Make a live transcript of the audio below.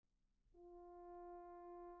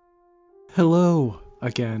Hello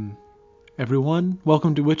again, everyone.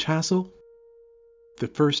 Welcome to Witch Hassle, the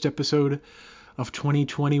first episode of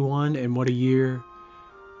 2021, and what a year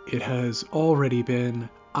it has already been.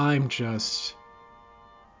 I'm just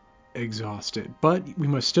exhausted, but we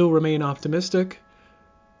must still remain optimistic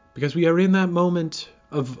because we are in that moment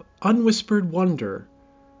of unwhispered wonder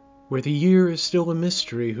where the year is still a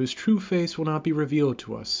mystery whose true face will not be revealed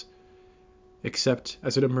to us except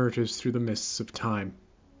as it emerges through the mists of time.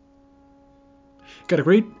 Got a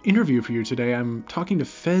great interview for you today. I'm talking to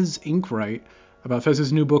Fez Inkwright about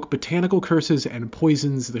Fez's new book, Botanical Curses and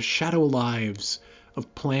Poisons, The Shadow Lives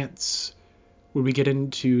of Plants, where we get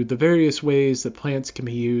into the various ways that plants can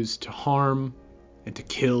be used to harm and to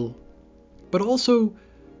kill, but also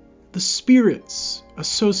the spirits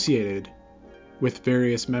associated with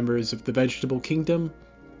various members of the vegetable kingdom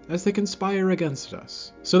as they conspire against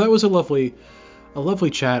us. So that was a lovely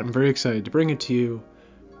chat. I'm very excited to bring it to you.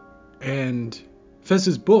 And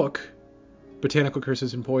Fez's book, Botanical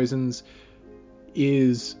Curses and Poisons,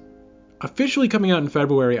 is officially coming out in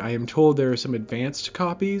February. I am told there are some advanced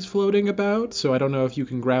copies floating about, so I don't know if you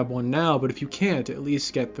can grab one now, but if you can't, at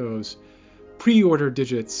least get those pre-order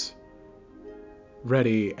digits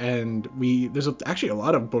ready. And there's actually a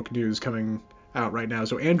lot of book news coming out right now.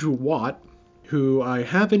 So Andrew Watt, who I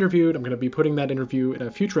have interviewed, I'm going to be putting that interview in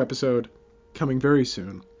a future episode coming very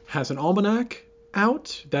soon, has an almanac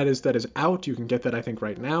out. That is out. You can get that, I think,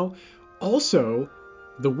 right now. Also,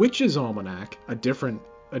 the Witch's Almanac, a different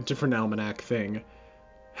almanac thing,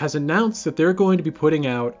 has announced that they're going to be putting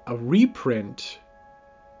out a reprint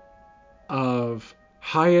of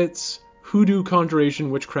Hyatt's Hoodoo,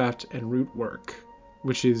 Conjuration, Witchcraft, and Root Work,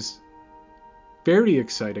 which is very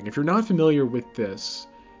exciting. If you're not familiar with this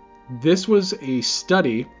was a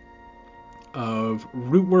study of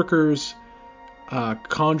root workers,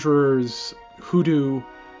 conjurers, hoodoo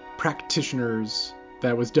practitioners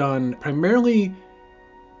that was done primarily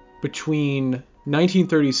between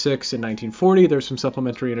 1936 and 1940. There's some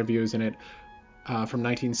supplementary interviews in it from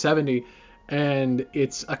 1970, and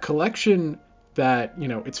it's a collection that,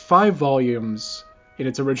 it's 5 volumes in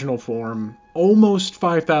its original form, almost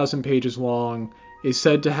 5,000 pages long, is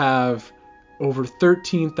said to have over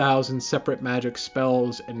 13,000 separate magic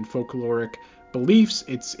spells and folkloric beliefs.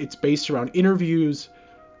 It's based around interviews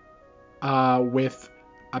with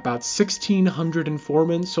about 1,600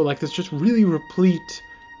 informants. So this just really replete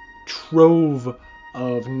trove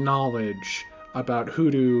of knowledge about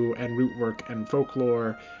hoodoo and root work and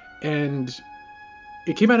folklore. And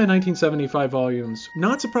it came out in 1975 volumes.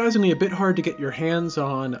 Not surprisingly, a bit hard to get your hands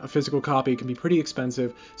on. A physical copy can be pretty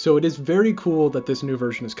expensive. So it is very cool that this new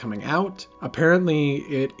version is coming out. Apparently,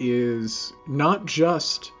 it is not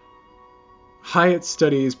just Hyatt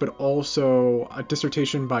studies, but also a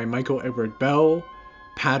dissertation by Michael Edward Bell,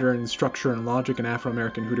 Pattern, Structure, and Logic in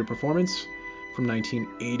Afro-American Hoodoo Performance from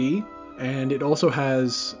 1980. And it also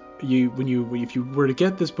has, if you were to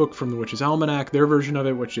get this book from the Witch's Almanac, their version of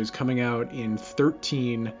it, which is coming out in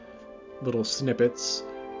 13 little snippets,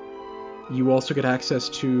 you also get access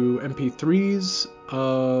to MP3s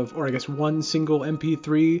or I guess one single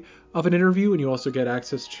MP3 of an interview, and you also get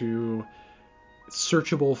access to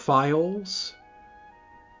searchable files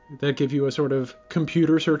that give you a sort of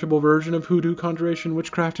computer searchable version of hoodoo, conjuration,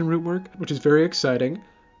 witchcraft, and root work, which is very exciting.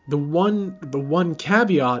 The one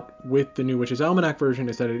caveat with the new Witch's Almanac version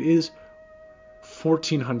is that it is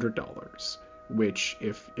 $1,400, which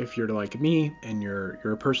if you're like me and you're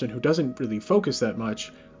a person who doesn't really focus that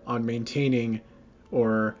much on maintaining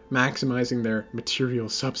or maximizing their material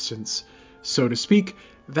substance, so to speak,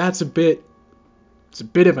 it's a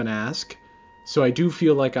bit of an ask. So I do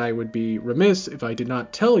feel like I would be remiss if I did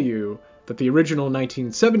not tell you that the original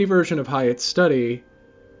 1970 version of Hyatt's study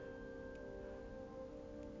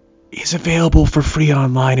is available for free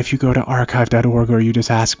online if you go to archive.org, or you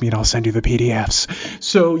just ask me and I'll send you the PDFs.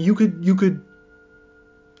 So you could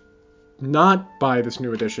not buy this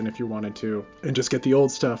new edition if you wanted to and just get the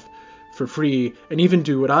old stuff for free, and even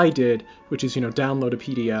do what I did, which is, download a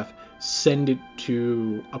PDF, send it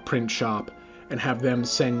to a print shop, and have them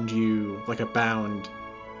send you a bound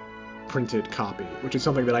printed copy, which is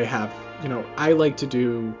something that I have, I like to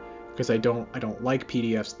do because I don't like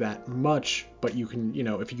PDFs that much, but you can,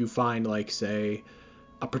 if you find say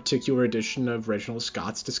a particular edition of Reginald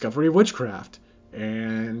Scott's Discovery of Witchcraft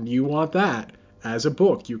and you want that as a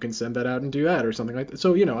book, you can send that out and do that or something like that.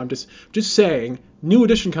 So, I'm just saying, new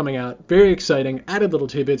edition coming out, very exciting, added little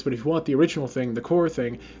tidbits, but if you want the original thing, the core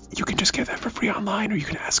thing, you can just get that for free online, or you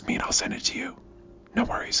can ask me and I'll send it to you. No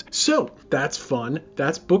worries. So, that's fun.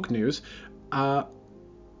 That's book news.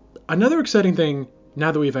 Another exciting thing,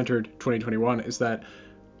 now that we've entered 2021, is that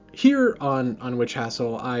here on Witch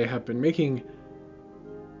Hassle, I have been making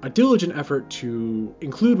a diligent effort to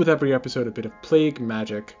include with every episode a bit of plague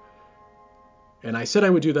magic, and I said I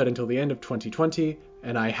would do that until the end of 2020,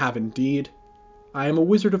 and I have indeed. I am a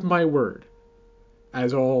wizard of my word,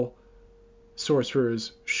 as all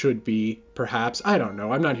sorcerers should be, perhaps. I don't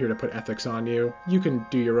know. I'm not here to put ethics on you. You can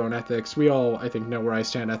do your own ethics. We all, I think, know where I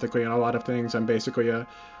stand ethically on a lot of things. I'm basically a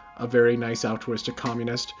very nice altruistic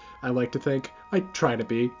communist, I like to think. I try to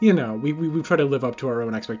be. You know, we try to live up to our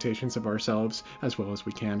own expectations of ourselves as well as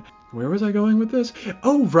we can. Where was I going with this?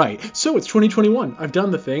 Oh, right. So it's 2021. I've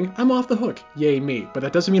done the thing. I'm off the hook. Yay me. But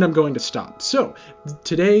that doesn't mean I'm going to stop. So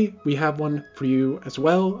today we have one for you as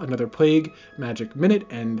well, another Plague Magic Minute,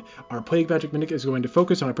 and our Plague Magic Minute is going to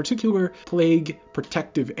focus on a particular plague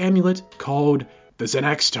protective amulet called the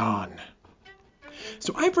Zenexton.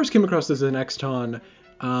 So I first came across the Zenexton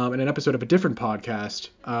in an episode of a different podcast,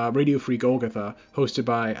 Radio Free Golgotha, hosted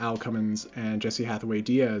by Al Cummins and Jesse Hathaway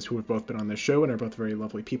Diaz, who have both been on this show and are both very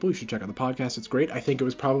lovely people. You should check out the podcast. It's great. I think it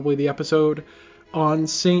was probably the episode on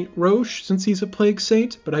Saint Roche, since he's a plague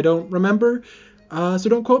saint, but I don't remember. So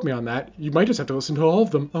don't quote me on that. You might just have to listen to all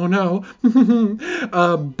of them. Oh no.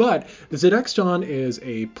 But the Zenexton is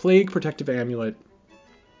a plague protective amulet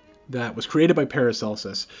that was created by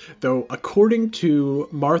Paracelsus, though according to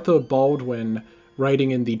Martha Baldwin,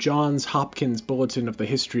 writing in the Johns Hopkins Bulletin of the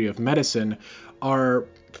History of Medicine, our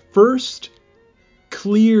first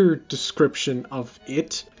clear description of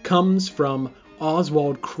it comes from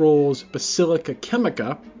Oswald Kroll's Basilica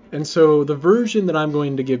Chemica, and so the version that I'm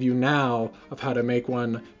going to give you now of how to make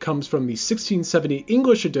one comes from the 1670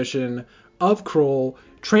 English edition of Kroll,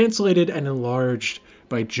 translated and enlarged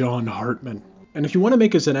by John Hartman. And if you want to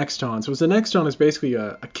make a Zenexton, so a Zenexton is basically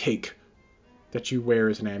a cake that you wear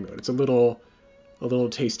as an amulet. It's a little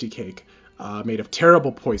tasty cake made of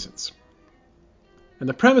terrible poisons. And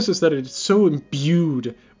the premise is that it's so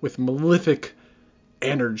imbued with malefic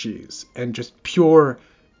energies and just pure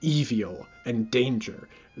evil and danger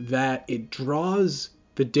that it draws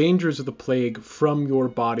the dangers of the plague from your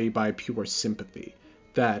body by pure sympathy.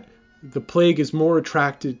 That the plague is more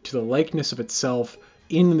attracted to the likeness of itself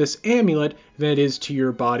in this amulet than it is to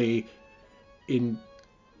your body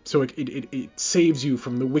so it saves you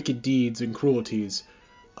from the wicked deeds and cruelties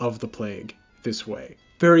of the plague this way.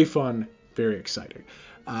 Very fun, very exciting.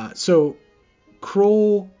 So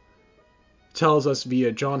Kroll tells us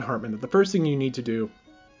via John Hartman that the first thing you need to do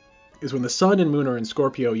is when the sun and moon are in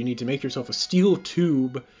Scorpio, you need to make yourself a steel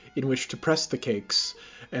tube in which to press the cakes.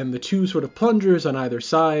 And the two sort of plungers on either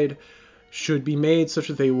side should be made such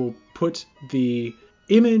that they will put the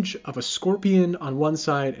image of a scorpion on one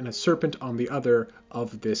side and a serpent on the other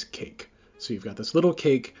of this cake. So you've got this little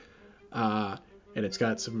cake, and it's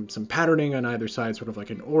got some patterning on either side, sort of like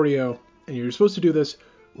an Oreo. And you're supposed to do this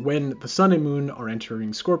when the sun and moon are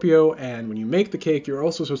entering Scorpio, and when you make the cake, you're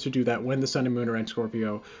also supposed to do that when the sun and moon are in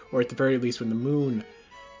Scorpio, or at the very least when the moon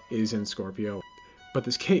is in Scorpio. But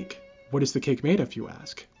this cake, what is the cake made of, you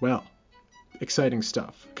ask? Well, exciting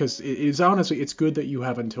stuff, because it is honestly, it's good that you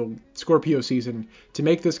have until Scorpio season to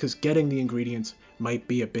make this, because getting the ingredients might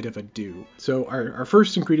be a bit of a do. So our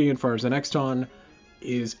first ingredient for our Zenexton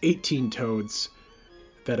is 18 toads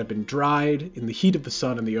that have been dried in the heat of the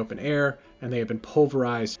sun in the open air, and they have been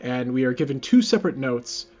pulverized, and we are given two separate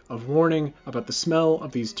notes of warning about the smell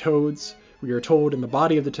of these toads. We are told in the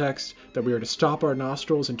body of the text that we are to stop our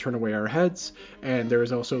nostrils and turn away our heads, and there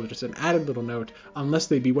is also just an added little note: unless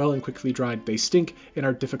they be well and quickly dried, they stink and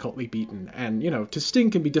are difficultly beaten. And, to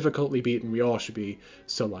stink and be difficultly beaten, we all should be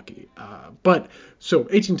so lucky. So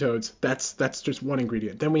 18 toads, that's just one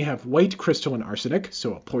ingredient. Then we have white crystalline arsenic,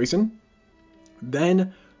 so a poison.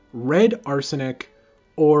 Then red arsenic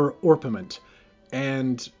or orpiment.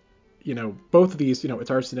 And, both of these, it's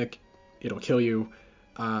arsenic, it'll kill you.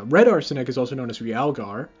 Red arsenic is also known as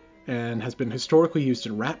realgar and has been historically used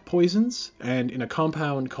in rat poisons and in a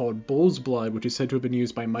compound called bull's blood, which is said to have been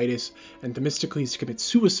used by Midas and Themistocles to commit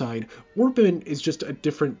suicide. Orpiment is just a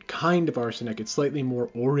different kind of arsenic. It's slightly more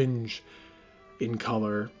orange in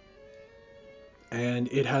color.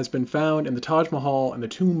 And it has been found in the Taj Mahal and the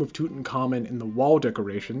tomb of Tutankhamun in the wall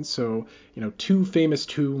decorations. So, two famous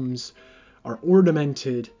tombs are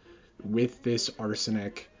ornamented with this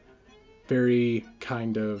arsenic. Very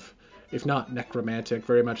kind of, if not necromantic,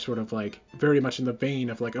 very much in the vein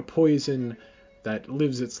of like a poison that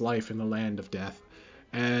lives its life in the land of death.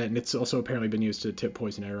 And it's also apparently been used to tip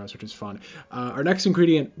poison arrows, which is fun. Our next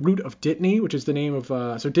ingredient, root of dittany, which is the name of,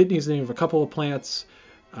 dittany is the name of a couple of plants.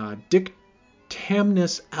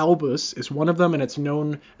 Dictamnus albus is one of them, and it's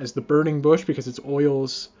known as the burning bush because its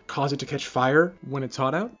oils cause it to catch fire when it's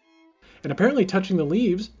hot out. And apparently touching the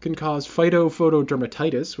leaves can cause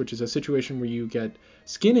phytophotodermatitis, which is a situation where you get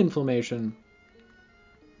skin inflammation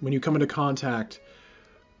when you come into contact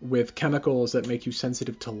with chemicals that make you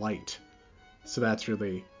sensitive to light. So that's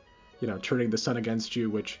really, turning the sun against you,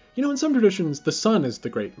 which, in some traditions, the sun is the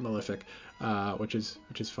great malefic, which is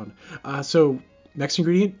fun. So next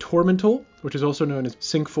ingredient, tormental, which is also known as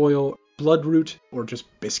cinquefoil, bloodroot, or just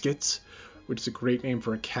biscuits, which is a great name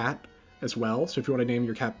for a cat as well. So if you want to name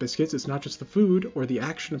your cat Biscuits, it's not just the food or the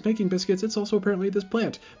action of making biscuits, it's also apparently this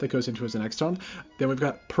plant that goes into as an exton. Then we've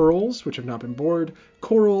got pearls, which have not been bored,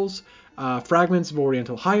 corals, fragments of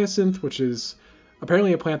oriental hyacinth, which is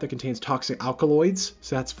apparently a plant that contains toxic alkaloids,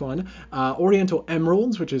 so that's fun. Oriental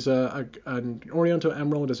emeralds, which is an oriental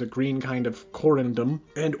emerald is a green kind of corundum,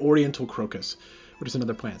 and oriental crocus, which is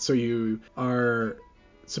another plant. So you are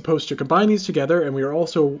supposed to combine these together, and we are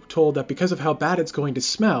also told that because of how bad it's going to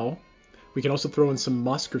smell, we can also throw in some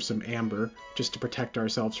musk or some amber just to protect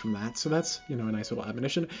ourselves from that. So that's, a nice little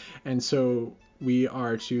admonition. And so we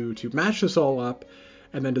are to mash this all up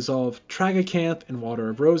and then dissolve tragacanth in water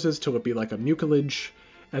of roses till it be like a mucilage,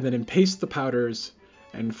 and then empaste the powders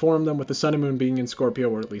and form them with the sun and moon being in Scorpio,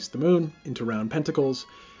 or at least the moon, into round pentacles,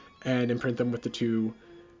 and imprint them with the two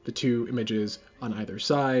images on either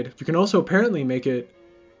side. You can also apparently make it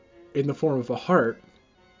in the form of a heart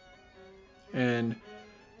and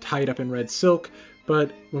tie it up in red silk,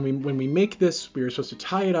 but when we make this, we are supposed to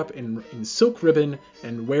tie it up in silk ribbon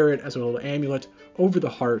and wear it as a little amulet over the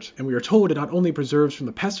heart. And we are told it not only preserves from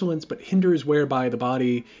the pestilence, but hinders whereby the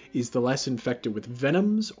body is the less infected with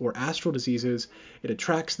venoms or astral diseases. It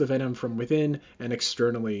attracts the venom from within and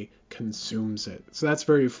externally consumes it. So that's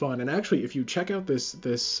very fun. And actually, if you check out this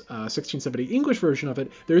 1670 English version of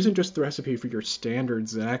it, there isn't just the recipe for your standard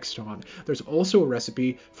Xenexton. There's also a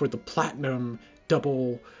recipe for the platinum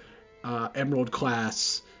double emerald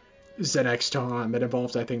class Xenexton that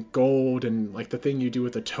involves, I think, gold, and like the thing you do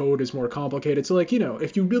with the toad is more complicated. So like,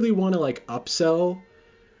 if you really want to like upsell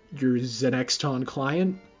your Xenexton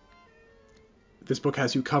client, this book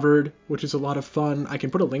has you covered, which is a lot of fun. I can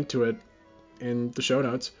put a link to it in the show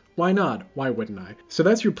notes. Why not? Why wouldn't I? So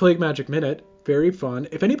that's your Plague Magic Minute. Very fun.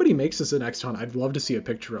 If anybody makes this an Xton, I'd love to see a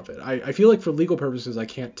picture of it. I feel like for legal purposes, I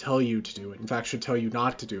can't tell you to do it. In fact, should tell you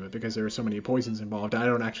not to do it because there are so many poisons involved. I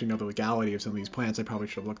don't actually know the legality of some of these plants. I probably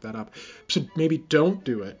should have looked that up. So maybe don't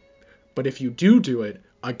do it. But if you do it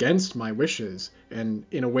against my wishes and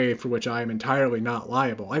in a way for which I am entirely not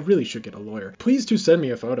liable, I really should get a lawyer. Please do send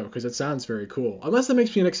me a photo because it sounds very cool. Unless that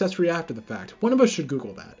makes me an accessory after the fact. One of us should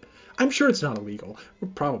Google that. I'm sure it's not illegal.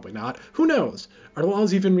 Probably not. Who knows? Are the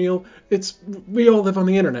laws even real? We all live on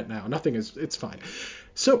the internet now. It's fine.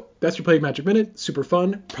 So that's your Plague Magic Minute. Super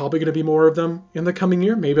fun. Probably going to be more of them in the coming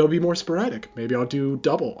year. Maybe I'll be more sporadic. Maybe I'll do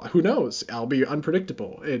double. Who knows? I'll be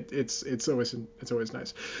unpredictable. It's always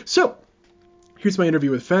nice. So here's my interview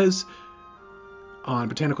with Fez on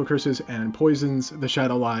botanical curses and poisons, the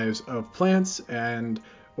shadow lives of plants. And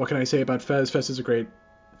what can I say about Fez? Fez is a great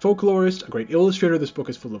folklorist, a great illustrator. This book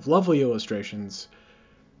is full of lovely illustrations.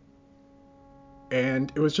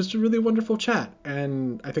 And it was just a really wonderful chat.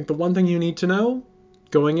 And I think the one thing you need to know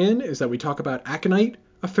going in is that we talk about aconite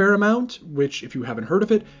a fair amount, which, if you haven't heard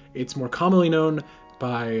of it, it's more commonly known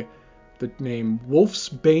by the name Wolf's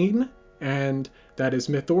Bane, and that is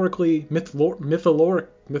mythologically,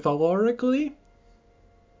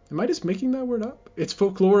 am I just making that word up? It's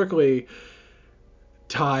folklorically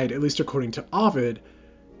tied, at least according to Ovid,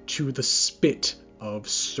 to the spit of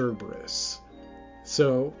Cerberus.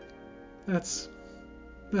 So that's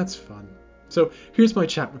fun. So here's my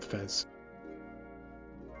chat with Fez.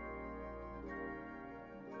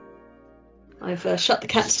 I've shut the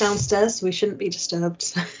cats downstairs, so we shouldn't be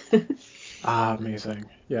disturbed. Amazing.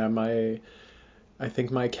 Yeah, I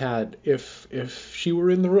think my cat, if she were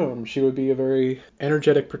in the room, she would be a very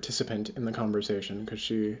energetic participant in the conversation, because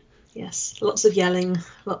she... Yes, lots of yelling,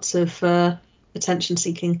 lots of attention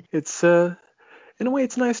seeking. It's in a way,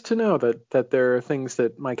 it's nice to know that there are things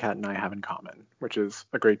that my cat and I have in common, which is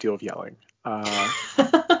a great deal of yelling.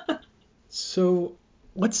 So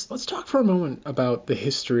let's talk for a moment about the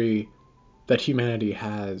history that humanity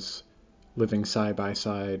has living side by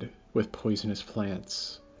side with poisonous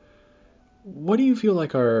plants. What do you feel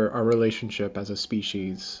like our relationship as a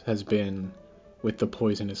species has been with the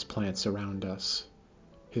poisonous plants around us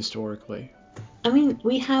historically? I mean,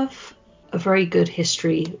 we have a very good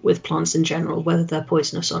history with plants in general, whether they're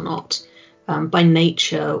poisonous or not. By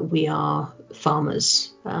nature, we are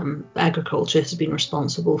farmers. Agriculture has been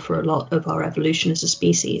responsible for a lot of our evolution as a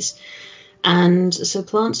species. And so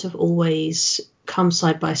plants have always come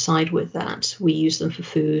side by side with that. We use them for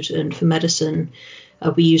food and for medicine.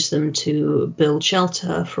 We use them to build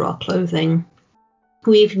shelter for our clothing.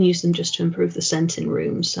 We even use them just to improve the scent in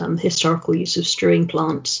rooms. Historical use of strewing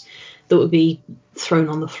plants that would be thrown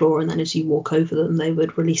on the floor, and then as you walk over them, they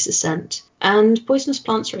would release a scent. And poisonous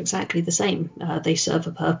plants are exactly the same. They serve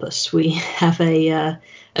a purpose. We have a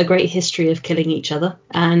great history of killing each other,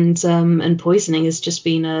 and poisoning has just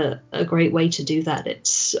been a great way to do that.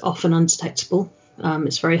 It's often undetectable.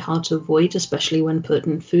 It's very hard to avoid, especially when put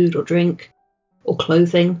in food or drink or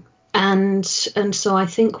clothing. And so I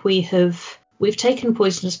think we've taken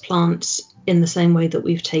poisonous plants in the same way that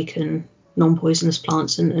we've taken non-poisonous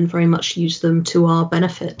plants and very much used them to our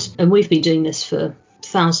benefit. And we've been doing this for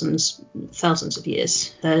thousands of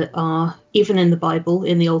years. There are, even in the Bible,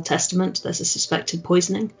 in the Old Testament, there's a suspected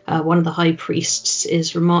poisoning. One of the high priests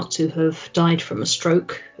is remarked to have died from a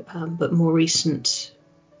stroke, but more recent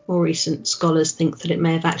scholars think that it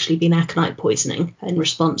may have actually been aconite poisoning in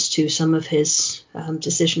response to some of his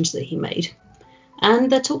decisions that he made. And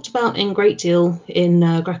they're talked about in great deal in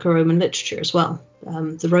Greco-Roman literature as well.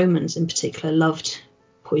 The Romans in particular loved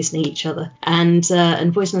poisoning each other, and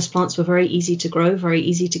poisonous plants were very easy to grow, very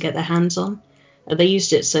easy to get their hands on. They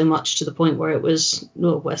used it so much to the point where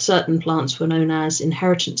where certain plants were known as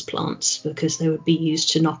inheritance plants, because they would be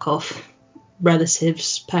used to knock off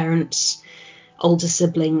relatives, parents, older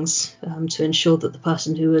siblings, to ensure that the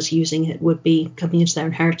person who was using it would be coming into their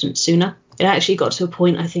inheritance sooner. It actually got to a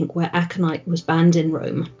point, I think, where aconite was banned in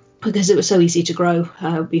Rome because it was so easy to grow,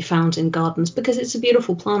 be found in gardens, because it's a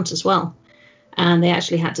beautiful plant as well. And they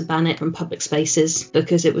actually had to ban it from public spaces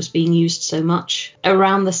because it was being used so much.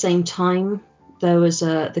 Around the same time, there was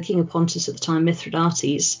the king of Pontus at the time,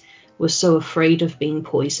 Mithridates, was so afraid of being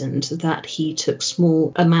poisoned that he took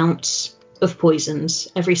small amounts of poisons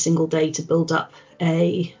every single day to build up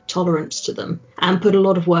a tolerance to them, and put a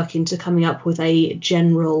lot of work into coming up with a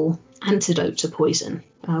general antidote to poison.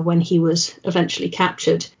 When he was eventually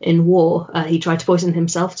captured in war, he tried to poison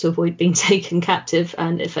himself to avoid being taken captive,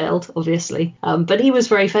 and it failed, obviously. But he was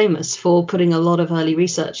very famous for putting a lot of early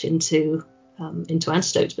research into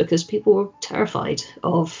antidotes, because people were terrified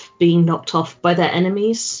of being knocked off by their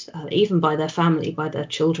enemies, even by their family, by their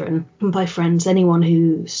children, and by friends, anyone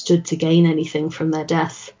who stood to gain anything from their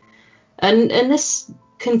death. And this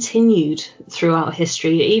continued throughout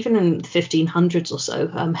history, even in the 1500s or so.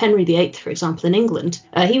 Henry VIII, for example, in England,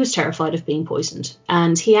 he was terrified of being poisoned,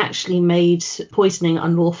 and he actually made poisoning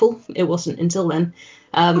unlawful. It wasn't until then,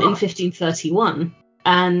 in 1531,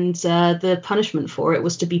 and the punishment for it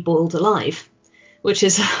was to be boiled alive, which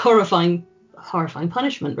is a horrifying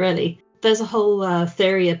punishment, really. There's a whole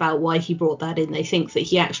theory about why he brought that in. They think that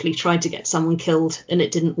he actually tried to get someone killed and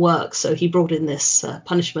it didn't work, so he brought in this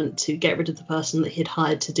punishment to get rid of the person that he'd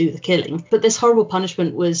hired to do the killing. But this horrible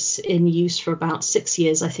punishment was in use for about 6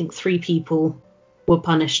 years. I think 3 people were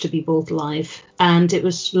punished to be boiled alive, and it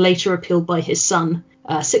was later appealed by his son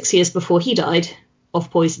 6 years before he died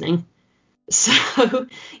of poisoning. So,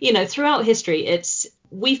 throughout history,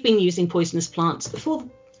 we've been using poisonous plants for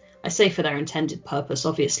their intended purpose.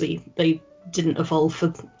 Obviously, they didn't evolve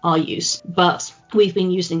for our use, but we've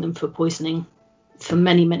been using them for poisoning for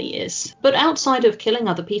many, many years. But outside of killing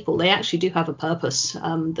other people, they actually do have a purpose.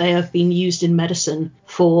 They have been used in medicine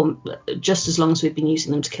for just as long as we've been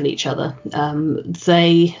using them to kill each other.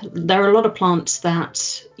 There are a lot of plants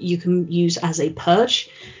that you can use as a purge,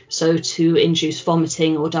 so to induce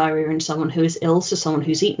vomiting or diarrhea in someone who is ill, so someone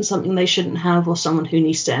who's eaten something they shouldn't have, or someone who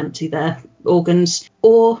needs to empty their organs,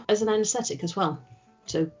 or as an anaesthetic as well.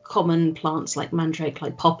 So common plants like mandrake,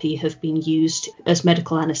 like poppy, have been used as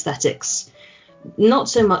medical anaesthetics. Not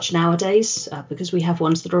so much nowadays, because we have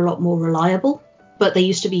ones that are a lot more reliable, but they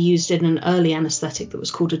used to be used in an early anaesthetic that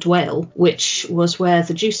was called a dwale, which was where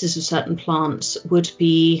the juices of certain plants would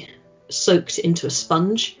be soaked into a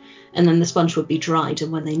sponge, and then the sponge would be dried,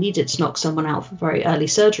 and when they needed to knock someone out for very early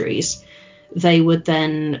surgeries, they would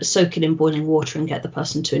then soak it in boiling water and get the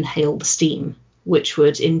person to inhale the steam, which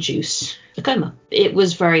would induce a coma. It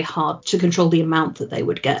was very hard to control the amount that they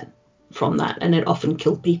would get from that, and it often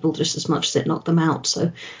killed people just as much as it knocked them out.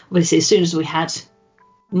 So obviously, as soon as we had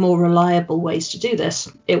more reliable ways to do this,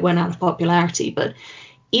 it went out of popularity. But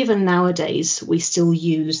even nowadays, we still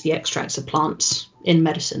use the extracts of plants in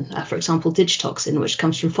medicine. For example, digitoxin, which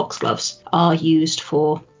comes from foxgloves, are used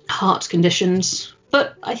for heart conditions.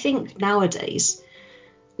 But I think nowadays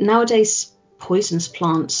poisonous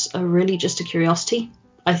plants are really just a curiosity.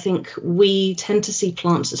 I think we tend to see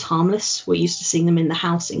plants as harmless. We're used to seeing them in the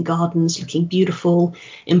house, in gardens, looking beautiful,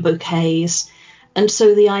 in bouquets. And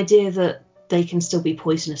so the idea that they can still be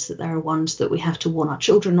poisonous, that there are ones that we have to warn our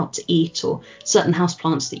children not to eat, or certain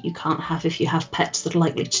houseplants that you can't have if you have pets that are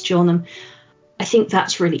likely to chew on them, I think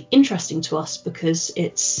that's really interesting to us because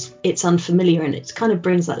it's unfamiliar, and it kind of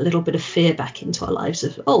brings that little bit of fear back into our lives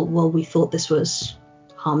of, oh, well, we thought this was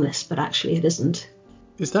harmless, but actually it isn't.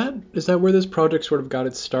 Is that where this project sort of got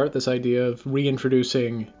its start, this idea of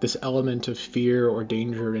reintroducing this element of fear or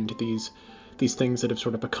danger into these things that have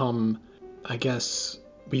sort of become, I guess,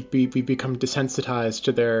 we become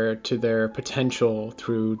desensitized to their potential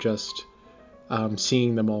through just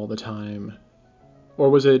seeing them all the time? Or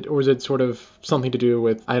was it sort of something to do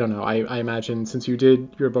with, I don't know, I imagine since you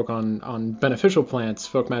did your book on beneficial plants,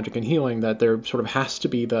 folk magic and healing, that there sort of has to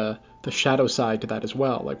be the shadow side to that as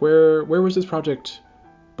well. Like where was this project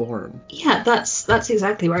born? Yeah, that's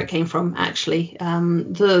exactly where it came from, actually.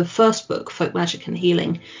 The first book, Folk Magic and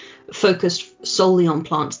Healing, focused solely on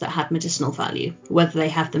plants that had medicinal value, whether they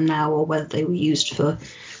have them now or whether they were used for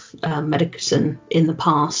medicine in the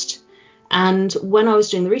past. And when I was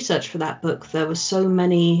doing the research for that book, there were so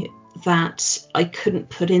many that I couldn't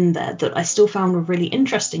put in there that I still found were really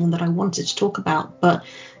interesting and that I wanted to talk about, but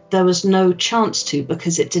there was no chance to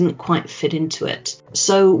because it didn't quite fit into it.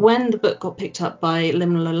 So when the book got picked up by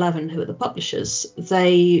Liminal 11, who are the publishers,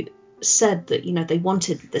 they said that, they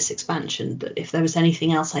wanted this expansion, that if there was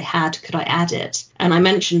anything else I had, could I add it? And I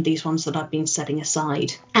mentioned these ones that I'd been setting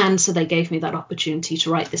aside. And so they gave me that opportunity to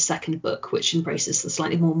write this second book, which embraces the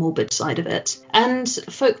slightly more morbid side of it. And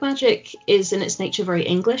folk magic is in its nature very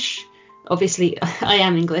English. Obviously, I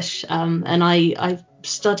am English, and I've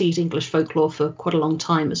studied English folklore for quite a long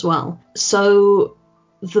time as well. So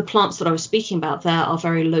the plants that I was speaking about there are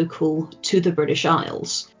very local to the British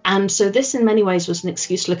Isles. And so this in many ways was an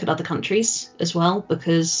excuse to look at other countries as well,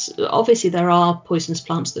 because obviously there are poisonous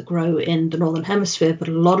plants that grow in the Northern Hemisphere, but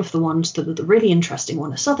a lot of the ones that are the really interesting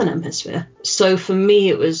one are Southern Hemisphere. So for me,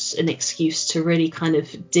 it was an excuse to really kind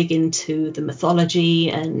of dig into the mythology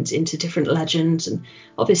and into different legends. And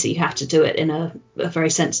obviously you have to do it in a very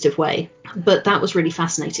sensitive way. But that was really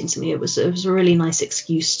fascinating to me. It was a really nice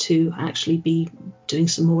excuse to actually be doing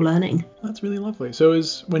some more learning. That's really lovely. So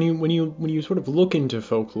when you sort of look into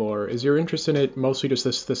folklore, is your interest in it mostly just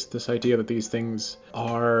this idea that these things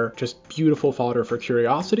are just beautiful fodder for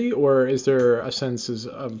curiosity, or is there a sense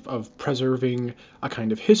of preserving a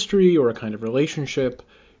kind of history or a kind of relationship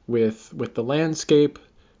with the landscape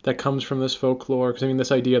that comes from this folklore? Because I mean,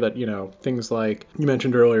 this idea that, things like you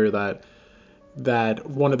mentioned earlier, that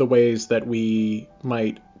one of the ways that we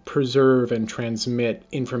might preserve and transmit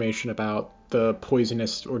information about the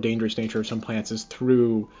poisonous or dangerous nature of some plants is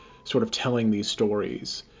through sort of telling these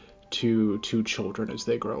stories to children as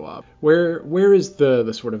they grow up. Where is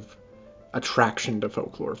the sort of attraction to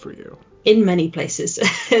folklore for you? In many places.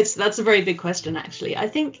 That's a very big question, actually. I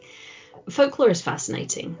think folklore is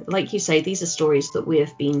fascinating. Like you say, these are stories that we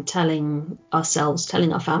have been telling ourselves,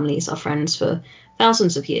 telling our families, our friends for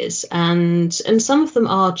thousands of years. And some of them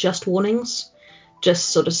are just warnings, just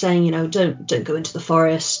sort of saying, don't go into the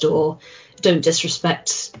forest, or don't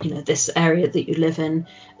disrespect, this area that you live in.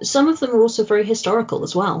 Some of them are also very historical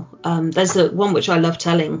as well. There's one which I love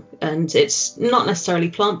telling, and it's not necessarily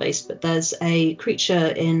plant-based, but there's a creature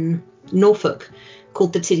in Norfolk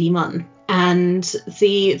called the Tiddy Mun. And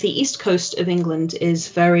the east coast of England is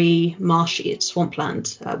very marshy. It's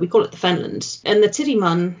swampland. We call it the Fenlands. And the Tiddy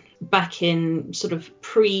Mun, back in sort of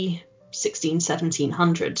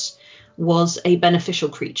pre-1700s, was a beneficial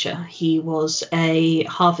creature. He was a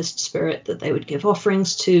harvest spirit that they would give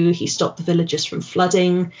offerings to. He stopped the villagers from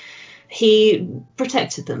flooding. He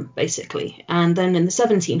protected them, basically. And then in the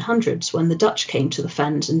 1700s, when the Dutch came to the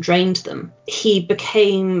Fens and drained them, he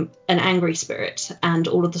became an angry spirit. And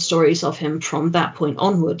all of the stories of him from that point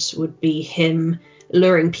onwards would be him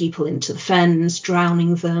luring people into the Fens,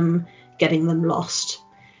 drowning them, getting them lost.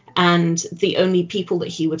 And the only people that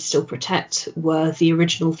he would still protect were the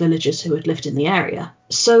original villagers who had lived in the area.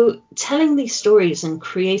 So telling these stories and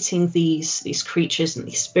creating these creatures and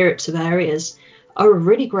these spirits of areas are a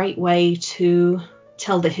really great way to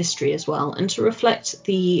tell the history as well, and to reflect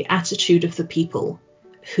the attitude of the people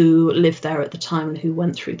who lived there at the time and who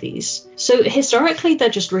went through these. So historically, they're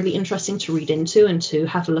just really interesting to read into and to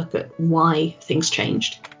have a look at why things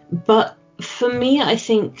changed. But for me, I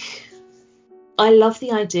think I love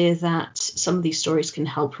the idea that some of these stories can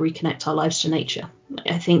help reconnect our lives to nature.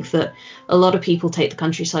 I think that a lot of people take the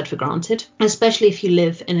countryside for granted, especially if you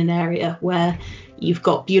live in an area where you've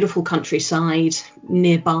got beautiful countryside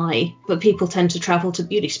nearby, but people tend to travel to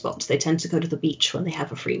beauty spots. They tend to go to the beach when they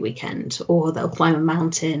have a free weekend, or they'll climb a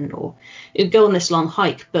mountain, or go on this long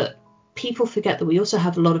hike. But people forget that we also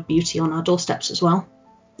have a lot of beauty on our doorsteps as well.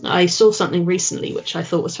 I saw something recently which I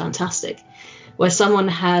thought was fantastic, where someone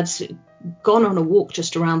had gone on a walk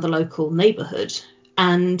just around the local neighbourhood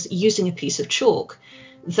And using a piece of chalk,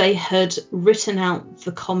 they had written out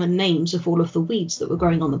the common names of all of the weeds that were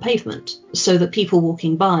growing on the pavement, so that people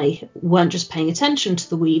walking by weren't just paying attention to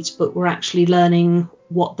the weeds, but were actually learning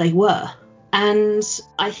what they were. And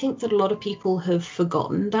I think that a lot of people have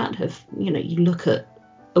forgotten that. You look at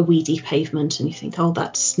a weedy pavement and you think, oh,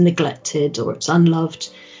 that's neglected or it's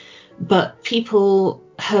unloved. But people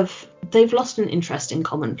they've lost an interest in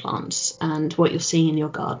common plants and what you're seeing in your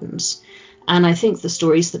gardens. And I think the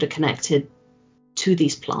stories that are connected to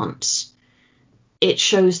these plants, it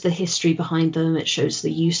shows the history behind them, it shows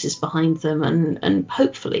the uses behind them, and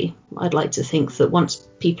hopefully I'd like to think that once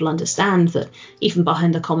people understand that even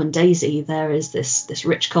behind the common daisy there is this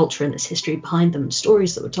rich culture and this history behind them,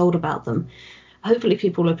 stories that were told about them, hopefully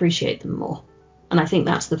people will appreciate them more. And I think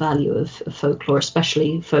that's the value of folklore,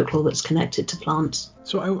 especially folklore that's connected to plants.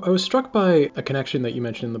 So I was struck by a connection that you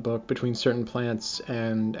mentioned in the book between certain plants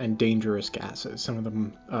and dangerous gases, some of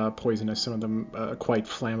them poisonous, some of them quite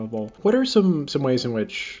flammable. What are some ways in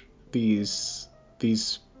which these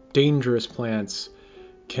dangerous plants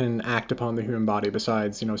can act upon the human body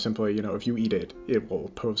besides, simply, if you eat it, it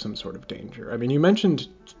will pose some sort of danger? I mean, you mentioned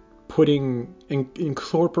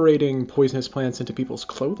incorporating poisonous plants into people's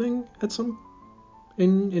clothing at some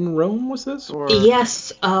in Rome, was this? Or?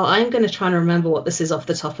 Yes, I'm going to try and remember what this is off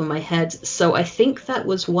the top of my head. So I think that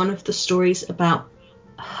was one of the stories about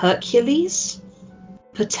Hercules,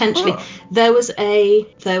 potentially. Oh. There was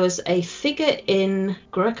a figure in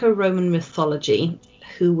Greco-Roman mythology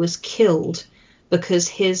who was killed because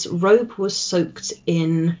his robe was soaked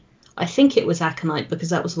in, I think it was aconite, because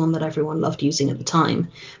that was the one that everyone loved using at the time.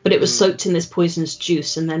 But it was soaked in this poisonous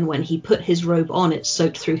juice, and then when he put his robe on, it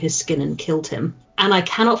soaked through his skin and killed him. And I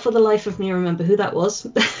cannot for the life of me remember who that was.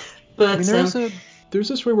 But there's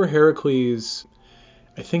this way where Heracles,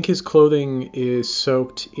 I think his clothing is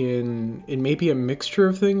soaked in maybe a mixture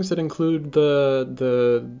of things that include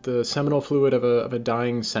the seminal fluid of a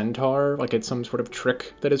dying centaur, like it's some sort of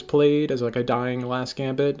trick that is played as like a dying last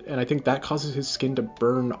gambit, and I think that causes his skin to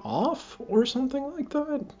burn off or something like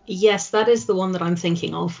that. Yes, that is the one that I'm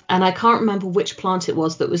thinking of, and I can't remember which plant it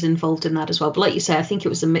was that was involved in that as well. But like you say, I think it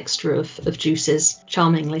was a mixture of juices,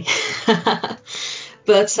 charmingly.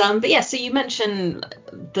 But yeah, so you mentioned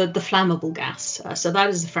the flammable gas. So that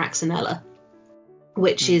is the Fraxinella,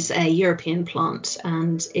 which is a European plant,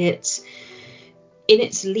 and in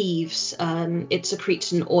its leaves, it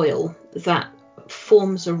secretes an oil that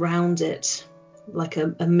forms around it like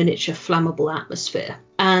a miniature flammable atmosphere.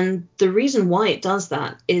 And the reason why it does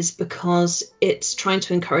that is because it's trying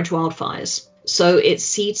to encourage wildfires. So its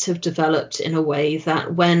seeds have developed in a way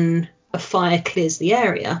that when a fire clears the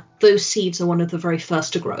area, those seeds are one of the very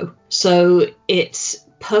first to grow. So it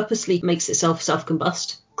purposely makes itself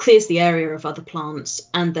self-combust, clears the area of other plants,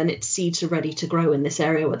 and then its seeds are ready to grow in this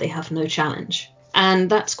area where they have no challenge. And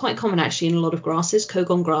that's quite common actually in a lot of grasses.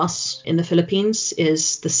 Kogon grass in the Philippines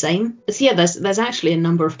is the same. So yeah, there's actually a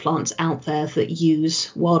number of plants out there that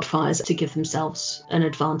use wildfires to give themselves an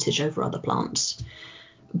advantage over other plants.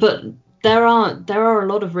 But there are a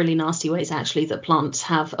lot of really nasty ways actually that plants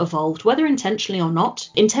have evolved, whether intentionally or not.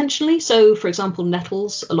 Intentionally, so for example,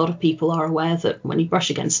 nettles, a lot of people are aware that when you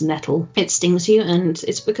brush against a nettle, it stings you, and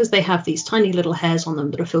it's because they have these tiny little hairs on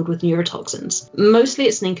them that are filled with neurotoxins. Mostly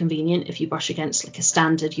it's an inconvenient if you brush against like a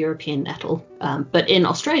standard European nettle. But in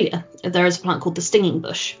Australia, there is a plant called the stinging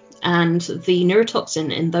bush, and the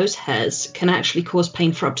neurotoxin in those hairs can actually cause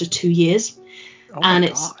pain for up to 2 years. Oh my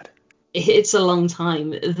God. It's a long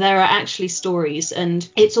time. There are actually stories, and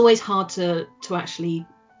it's always hard to actually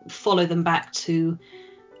follow them back to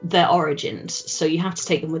their origins. So you have to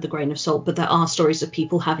take them with a grain of salt. But there are stories of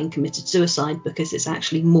people having committed suicide because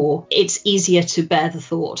it's easier to bear the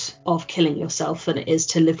thought of killing yourself than it is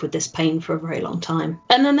to live with this pain for a very long time.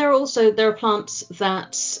 And then there are plants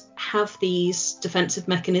that have these defensive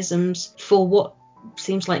mechanisms for what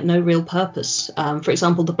seems like no real purpose. For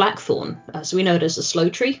example, the blackthorn. So we know it as a slow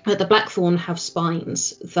tree, but the blackthorn have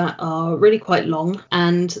spines that are really quite long,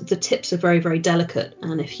 and the tips are very, very delicate.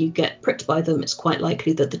 And if you get pricked by them, it's quite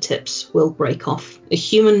likely that the tips will break off. The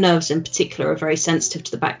human nerves in particular are very sensitive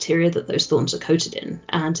to the bacteria that those thorns are coated in,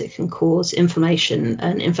 and it can cause inflammation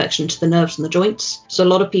and infection to the nerves and the joints. So a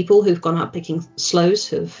lot of people who've gone out picking sloes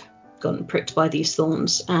have gotten pricked by these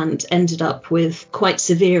thorns and ended up with quite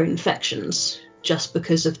severe infections just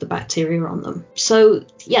because of the bacteria on them. So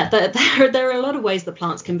yeah, there are a lot of ways that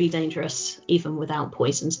plants can be dangerous even without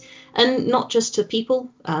poisons, and not just to people.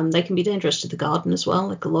 They can be dangerous to the garden as well.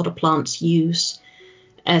 Like a lot of plants use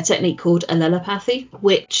a technique called allelopathy,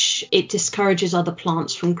 which it discourages other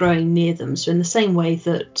plants from growing near them. So in the same way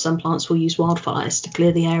that some plants will use wildfires to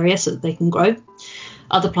clear the area so that they can grow,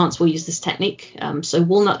 other plants will use this technique. So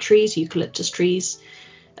walnut trees, eucalyptus trees,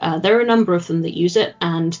 there are a number of them that use it,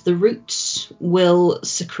 and the roots will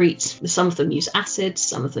secrete. Some of them use acids,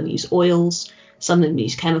 some of them use oils, some of them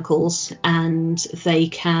use chemicals, and they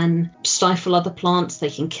can stifle other plants, they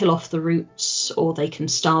can kill off the roots, or they can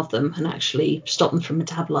starve them and actually stop them from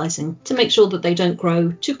metabolizing to make sure that they don't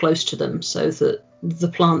grow too close to them, so that the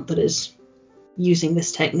plant that is using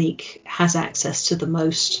this technique has access to the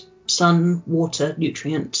most sun, water,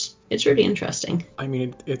 nutrients. It's really interesting. I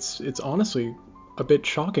mean, it's honestly a bit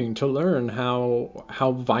shocking to learn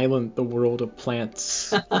how violent the world of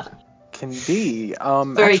plants can be.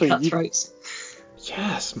 Very cutthroat.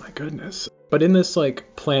 Yes, my goodness. But in this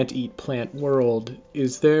like plant eat plant world,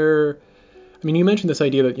 is there, I mean, you mentioned this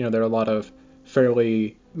idea that, there are a lot of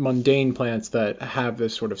fairly mundane plants that have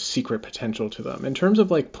this sort of secret potential to them. In terms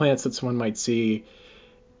of like plants that someone might see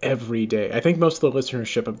every day, I think most of the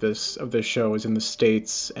listenership of this show is in the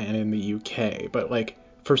States and in the UK, but like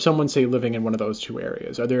for someone, say, living in one of those two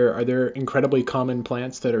areas, are there incredibly common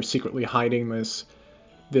plants that are secretly hiding this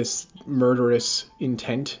murderous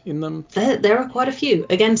intent in them? There are quite a few,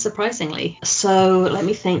 again, surprisingly. So let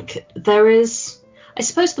me think. There is, I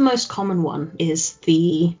suppose the most common one is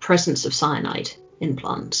the presence of cyanide in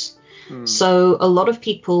plants. So a lot of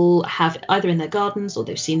people have either in their gardens or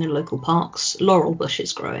they've seen in local parks laurel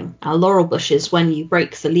bushes growing. Laurel bushes, when you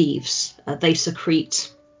break the leaves, they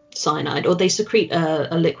secrete cyanide, or they secrete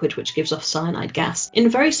a liquid which gives off cyanide gas in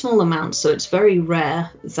very small amounts, so it's very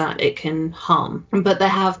rare that it can harm. But there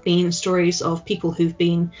have been stories of people who've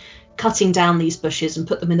been cutting down these bushes and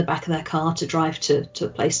put them in the back of their car to drive to a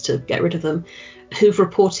place to get rid of them, who've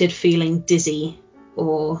reported feeling dizzy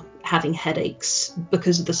or having headaches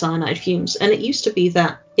because of the cyanide fumes. And it used to be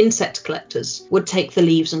that insect collectors would take the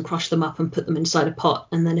leaves and crush them up and put them inside a pot,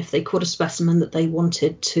 and then if they caught a specimen that they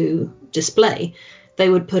wanted to display, they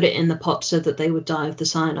would put it in the pot so that they would die of the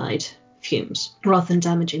cyanide fumes rather than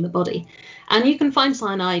damaging the body. And you can find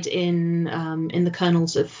cyanide in the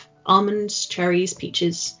kernels of almonds, cherries,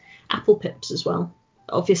 peaches, apple pips as well.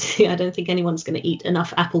 Obviously, I don't think anyone's going to eat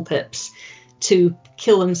enough apple pips to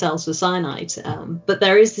kill themselves with cyanide. But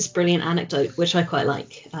there is this brilliant anecdote, which I quite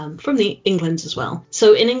like, from England as well.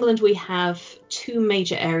 So in England, we have two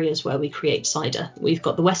major areas where we create cider. We've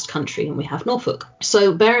got the West Country and we have Norfolk.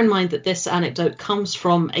 So bear in mind that this anecdote comes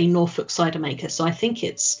from a Norfolk cider maker. So I think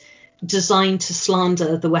it's designed to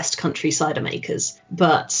slander the West Country cider makers.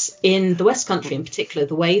 But in the West Country in particular,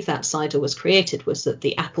 the way that cider was created was that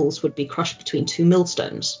the apples would be crushed between two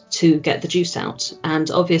millstones to get the juice out. And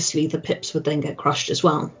obviously the pips would then get crushed as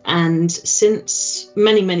well. And since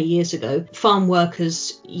many, many years ago, farm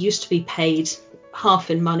workers used to be paid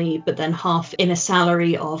half in money, but then half in a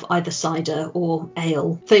salary of either cider or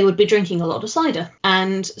ale. They would be drinking a lot of cider.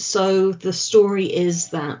 And so the story is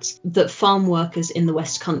that farm workers in the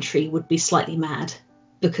West Country would be slightly mad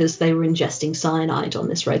because they were ingesting cyanide on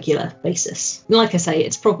this regular basis. Like I say,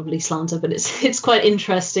 it's probably slander, but it's quite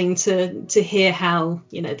interesting to hear how,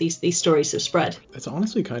 these stories have spread. It's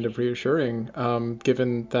honestly kind of reassuring,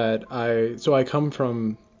 given that I come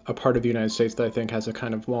from a part of the United States that I think has a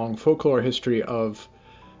kind of long folklore history of,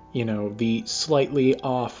 the slightly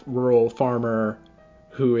off rural farmer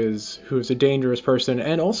who is a dangerous person,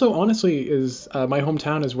 and also honestly is my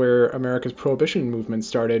hometown is where America's prohibition movement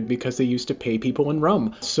started, because they used to pay people in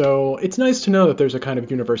rum. So it's nice to know that there's a kind of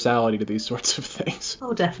universality to these sorts of things.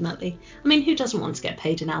 Oh, definitely. I mean, who doesn't want to get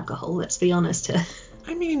paid in alcohol? Let's be honest here.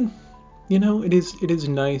 I mean, it is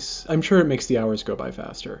nice. I'm sure it makes the hours go by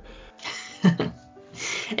faster.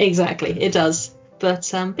 Exactly, it does. But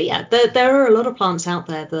yeah, there are a lot of plants out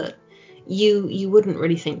there that you wouldn't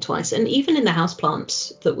really think twice. And even in the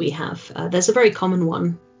houseplants that we have, there's a very common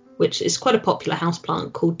one, which is quite a popular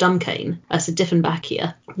houseplant called dumcane, as a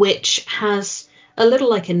Dieffenbachia, which has a little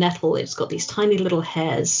like a nettle. It's got these tiny little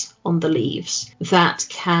hairs on the leaves that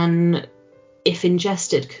can, if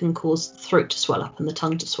ingested, can cause the throat to swell up and the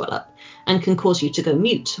tongue to swell up, and can cause you to go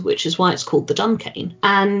mute, which is why it's called the dumcane.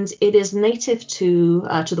 And it is native to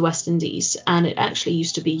the West Indies, and it actually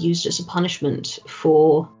used to be used as a punishment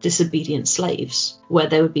for disobedient slaves, where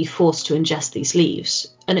they would be forced to ingest these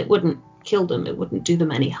leaves, and it wouldn't kill them, it wouldn't do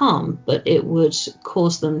them any harm, but it would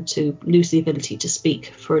cause them to lose the ability to speak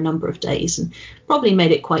for a number of days, and probably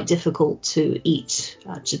made it quite difficult to eat,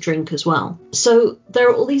 to drink as well. So there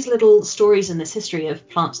are all these little stories in this history of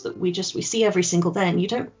plants that we see every single day, and you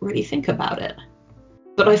don't really think about it.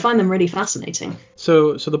 But I find them really fascinating.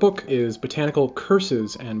 So the book is Botanical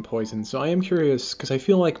Curses and Poisons. So I am curious because I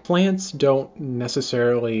feel like plants don't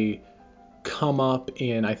necessarily come up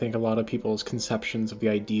in, I think, a lot of people's conceptions of the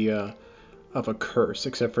idea of a curse,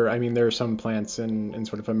 except for, I mean, there are some plants in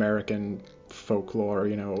sort of American folklore,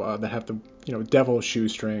 that have the, devil's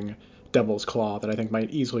shoestring, devil's claw that I think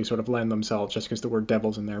might easily sort of lend themselves just because the word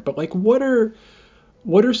devil's in there. But like, what are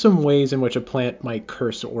some ways in which a plant might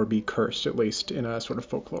curse or be cursed, at least in a sort of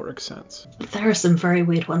folkloric sense? There are some very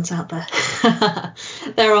weird ones out there.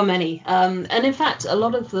 There are many. And in fact, a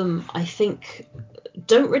lot of them, I think,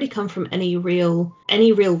 don't really come from any real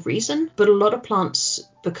reason, but a lot of plants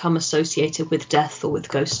become associated with death or with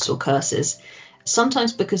ghosts or curses.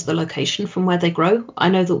 Sometimes because of the location from where they grow. I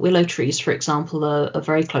know that willow trees, for example, are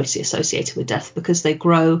very closely associated with death because they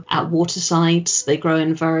grow at watersides, they grow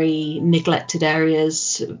in very neglected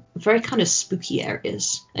areas, very kind of spooky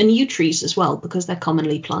areas. And yew trees as well, because they're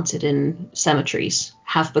commonly planted in cemeteries,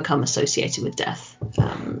 have become associated with death.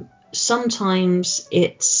 Sometimes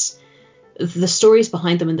it's the stories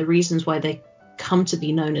behind them and the reasons why they come to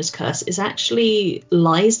be known as curse is actually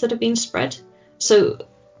lies that have been spread. So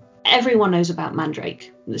everyone knows about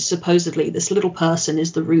mandrake. Supposedly this little person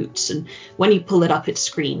is the roots, and when you pull it up it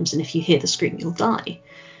screams, and if you hear the scream you'll die.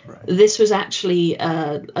 Right. This was actually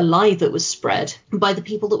a lie that was spread by the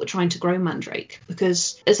people that were trying to grow mandrake,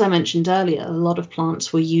 because as I mentioned earlier, a lot of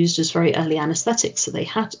plants were used as very early anesthetics, so they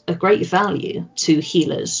had a great value to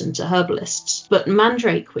healers and to herbalists. But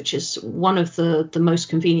mandrake, which is one of the most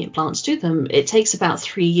convenient plants to them, it takes about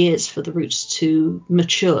 3 years for the roots to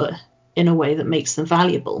mature in a way that makes them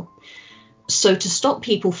valuable. So to stop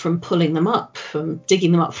people from pulling them up, from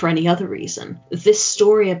digging them up for any other reason, this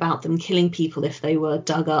story about them killing people if they were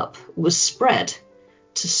dug up was spread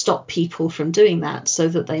to stop people from doing that, so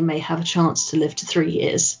that they may have a chance to live to 3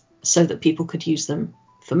 years, so that people could use them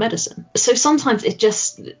for medicine. So sometimes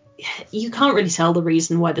you can't really tell the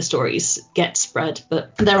reason why the stories get spread,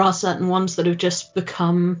 but there are certain ones that have just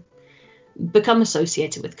become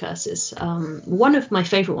associated with curses. One of my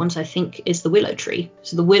favourite ones, I think, is the willow tree.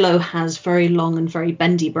 So the willow has very long and very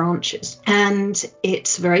bendy branches, and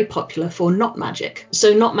it's very popular for knot magic.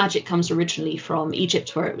 So knot magic comes originally from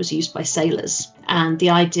Egypt, where it was used by sailors. And the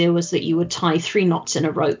idea was that you would tie 3 knots in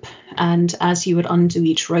a rope, and as you would undo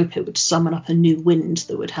each rope, it would summon up a new wind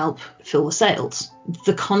that would help fill the sails.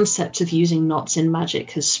 The concept of using knots in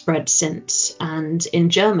magic has spread since, and in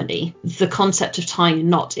Germany, the concept of tying a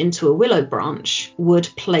knot into a willow branch would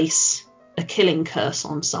place a killing curse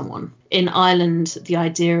on someone. In Ireland, the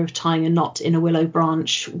idea of tying a knot in a willow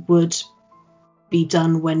branch would be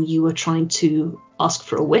done when you were trying to ask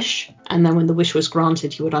for a wish, and then when the wish was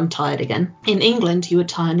granted, you would untie it again. In England, you would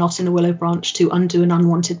tie a knot in a willow branch to undo an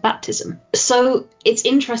unwanted baptism. So it's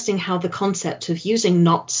interesting how the concept of using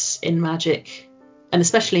knots in magic, and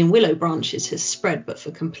especially in willow branches, has spread, but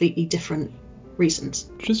for completely different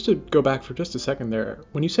reasons. Just to go back for just a second there,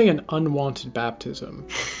 when you say an unwanted baptism,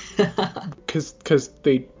 because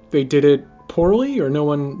they did it poorly, or no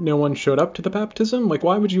one showed up to the baptism? Like,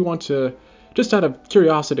 why would you want to? Just out of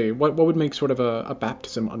curiosity, what would make sort of a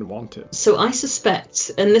baptism unwanted? So I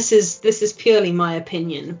suspect, and this is purely my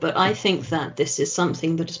opinion, but I think that this is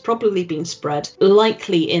something that has probably been spread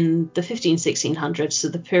likely in the 1600s, so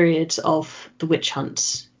the period of the witch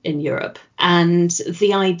hunts in Europe. And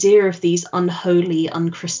the idea of these unholy,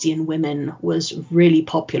 unchristian women was really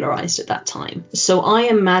popularized at that time. So I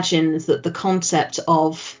imagine that the concept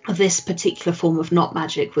of this particular form of knot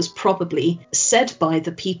magic was probably said by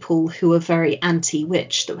the people who were very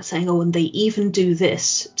anti-witch, that were saying, oh, and they even do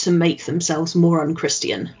this to make themselves more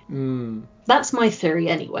unchristian. That's my theory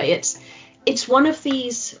anyway. It's one of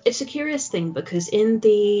these, it's a curious thing, because in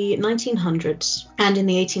the 1900s and in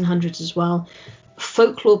the 1800s as well,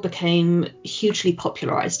 folklore became hugely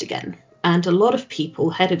popularized again, and a lot of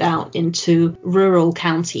people headed out into rural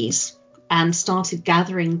counties and started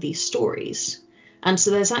gathering these stories. And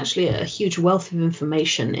so there's actually a huge wealth of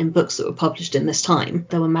information in books that were published in this time.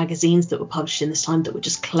 There were magazines that were published in this time that were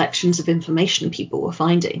just collections of information people were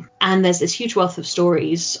finding. And there's this huge wealth of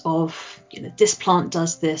stories of, this plant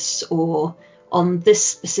does this, or on this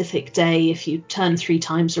specific day, if you turn 3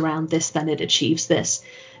 times around this, then it achieves this.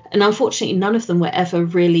 And unfortunately, none of them were ever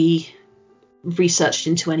really researched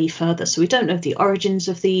into any further. So we don't know the origins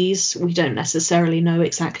of these. We don't necessarily know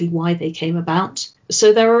exactly why they came about.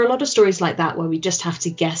 So there are a lot of stories like that where we just have to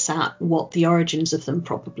guess at what the origins of them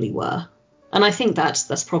probably were. And I think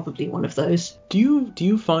that's probably one of those. Do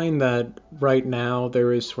you find that right now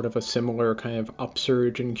there is sort of a similar kind of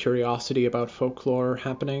upsurge in curiosity about folklore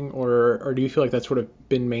happening, or do you feel like that's sort of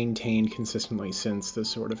been maintained consistently since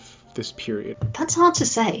this period? That's hard to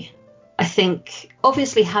say. I think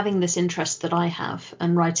obviously having this interest that I have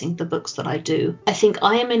and writing the books that I do, I think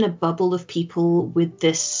I am in a bubble of people with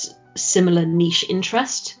this similar niche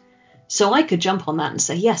interest. So I could jump on that and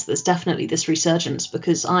say, yes, there's definitely this resurgence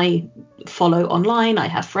because I follow online, I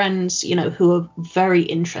have friends, who are very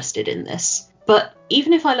interested in this. But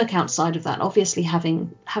even if I look outside of that, obviously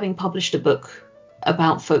having published a book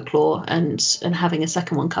about folklore and having a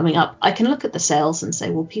second one coming up, I can look at the sales and say,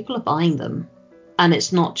 well, people are buying them. And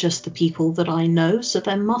it's not just the people that I know, so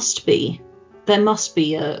there must be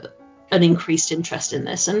an increased interest in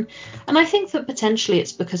this. And I think that potentially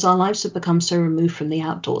it's because our lives have become so removed from the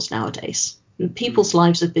outdoors nowadays. People's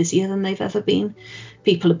lives are busier than they've ever been.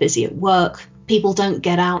 People are busy at work. People don't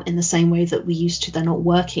get out in the same way that we used to. They're not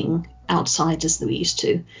working outside as we used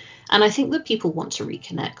to. And I think that people want to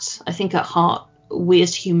reconnect. I think at heart, we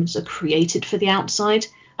as humans are created for the outside.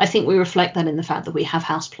 I think we reflect that in the fact that we have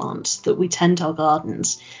houseplants, that we tend our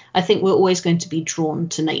gardens. I think we're always going to be drawn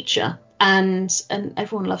to nature. And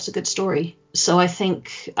everyone loves a good story. So I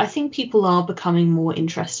think people are becoming more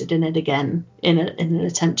interested in it again in an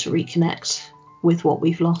attempt to reconnect with what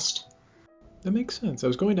we've lost. That makes sense. I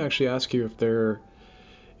was going to actually ask you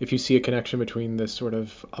if you see a connection between this sort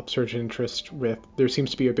of upsurge in interest with, there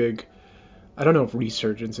seems to be a big, I don't know if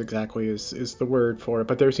resurgence exactly is the word for it,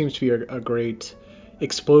 but there seems to be a great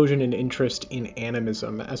explosion in interest in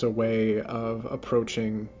animism as a way of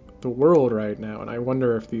approaching the world right now, and I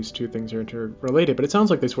wonder if these two things are interrelated, but it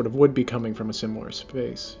sounds like they sort of would be coming from a similar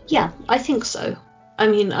space. Yeah, I think so. I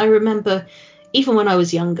mean, I remember even when I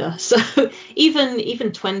was younger, so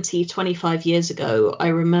even 20, 25 years ago, I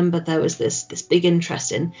remember there was this big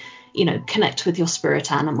interest in, connect with your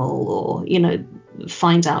spirit animal or,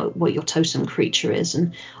 find out what your totem creature is.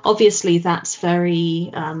 And obviously that's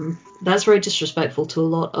very disrespectful to a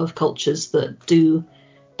lot of cultures that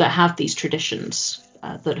have these traditions.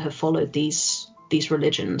 That have followed these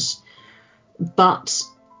religions, but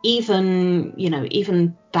even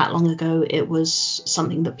that long ago, it was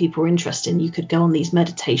something that people were interested in. You could go on these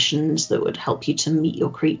meditations that would help you to meet your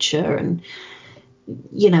creature, and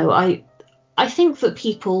I think that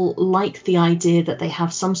people like the idea that they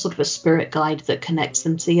have some sort of a spirit guide that connects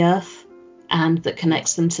them to the earth and that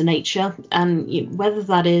connects them to nature, and whether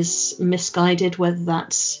that is misguided, whether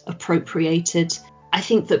that's appropriated. I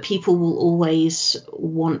think that people will always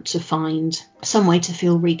want to find some way to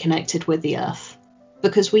feel reconnected with the earth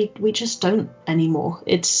because we just don't anymore.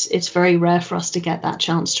 It's very rare for us to get that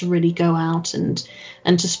chance to really go out and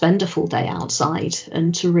to spend a full day outside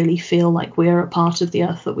and to really feel like we're a part of the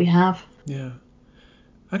earth that we have. Yeah.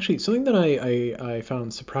 Actually, something that I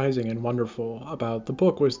found surprising and wonderful about the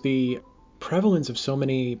book was the prevalence of so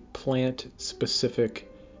many plant-specific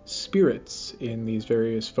spirits in these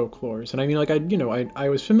various folklores. And I mean, like, I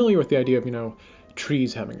was familiar with the idea of,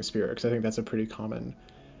 trees having a spirit, because I think that's a pretty common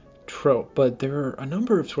trope, but there are a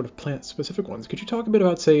number of sort of plant specific ones. Could you talk a bit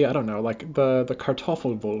about, say, I don't know, like the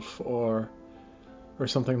Kartoffelwolf or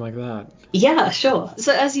something like that? Yeah, sure.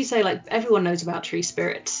 So as you say, like everyone knows about tree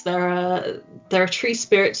spirits. There are tree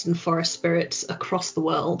spirits and forest spirits across the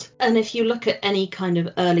world. And if you look at any kind of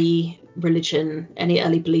early religion, any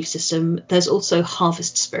early belief system, there's also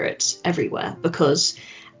harvest spirits everywhere because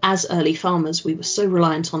as early farmers, we were so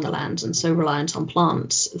reliant on the land and so reliant on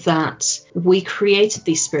plants that we created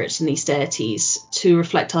these spirits and these deities to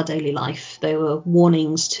reflect our daily life. They were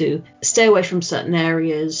warnings to stay away from certain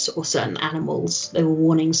areas or certain animals. They were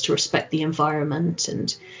warnings to respect the environment.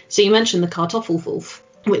 And so you mentioned the Kartoffelwolf,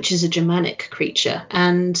 which is a Germanic creature.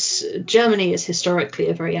 And Germany is historically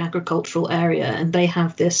a very agricultural area, and they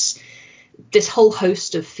have this whole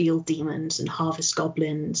host of field demons and harvest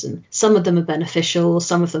goblins, and some of them are beneficial,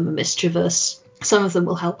 some of them are mischievous, some of them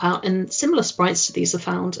will help out, and similar sprites to these are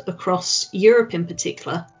found across Europe in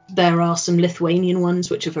particular. There are some Lithuanian ones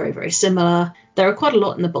which are very, very similar. There are quite a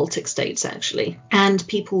lot in the Baltic states, actually. And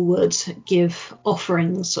people would give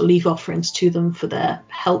offerings or leave offerings to them for their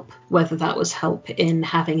help, whether that was help in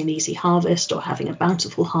having an easy harvest or having a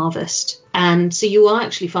bountiful harvest. And so you will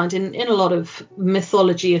actually find in a lot of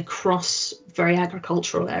mythology across very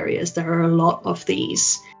agricultural areas, there are a lot of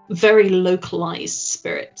these very localized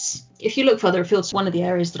spirits. If you look further afield, it's one of the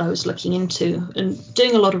areas that I was looking into and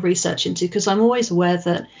doing a lot of research into, because I'm always aware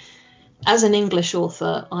that as an English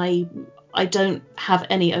author, I don't have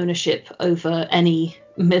any ownership over any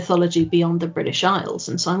mythology beyond the British Isles.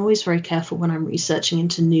 And so I'm always very careful when I'm researching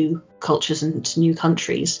into new cultures and into new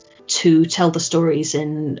countries to tell the stories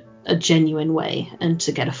in a genuine way and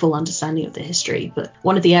to get a full understanding of the history. But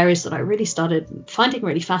one of the areas that I really started finding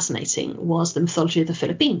really fascinating was the mythology of the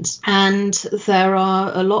Philippines. And there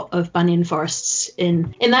are a lot of banyan forests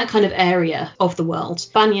in that kind of area of the world.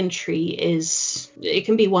 Banyan tree it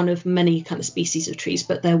can be one of many kind of species of trees,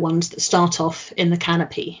 but they're ones that start off in the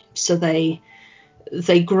canopy. So they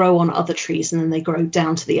grow on other trees and then they grow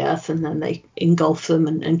down to the earth and then they engulf them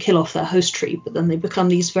and kill off their host tree, but then they become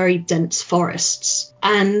these very dense forests.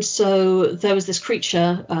 And so there was this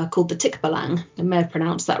creature called the tikbalang. I may have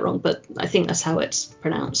pronounced that wrong, but I think that's how it's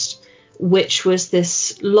pronounced, which was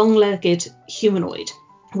this long-legged humanoid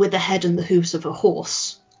with the head and the hooves of a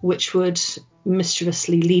horse, which would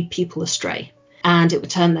mischievously lead people astray. And it would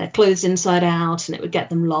turn their clothes inside out and it would get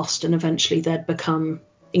them lost, and eventually they'd become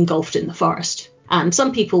engulfed in the forest. And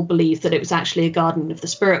some people believe that it was actually a guardian of the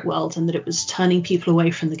spirit world and that it was turning people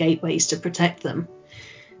away from the gateways to protect them.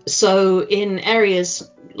 So in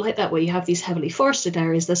areas like that where you have these heavily forested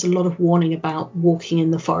areas, there's a lot of warning about walking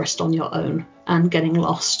in the forest on your own and getting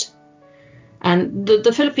lost. And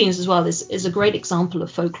the Philippines as well is a great example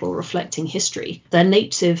of folklore reflecting history. Their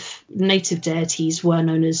native deities were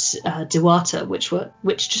known as Diwata,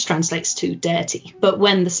 which just translates to deity. But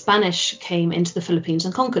when the Spanish came into the Philippines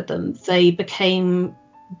and conquered them, they became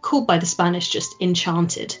called by the Spanish just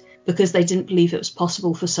enchanted, because they didn't believe it was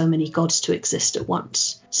possible for so many gods to exist at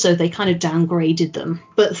once. So they kind of downgraded them.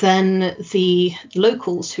 But then the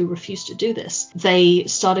locals who refused to do this, they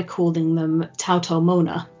started calling them Tao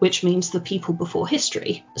Mona, which means the people before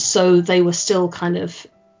history. So they were still kind of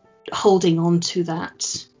holding on to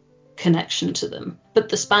that connection to them. But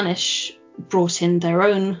the Spanish brought in their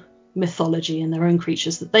own mythology and their own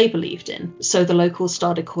creatures that they believed in. So the locals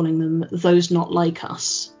started calling them those not like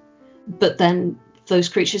us. But then those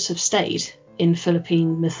creatures have stayed in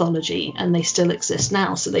Philippine mythology and they still exist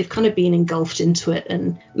now. So they've kind of been engulfed into it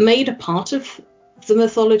and made a part of the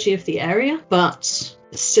mythology of the area, but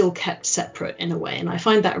still kept separate in a way. And I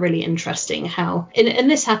find that really interesting how,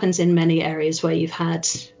 and this happens in many areas where you've had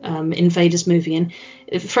invaders moving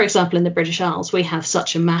in. For example, in the British Isles, we have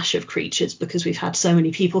such a mash of creatures because we've had so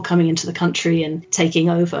many people coming into the country and taking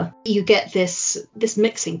over. You get this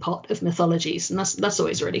mixing pot of mythologies, and that's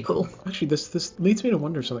always really cool. Actually, this leads me to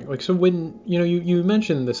wonder something. Like, so when, you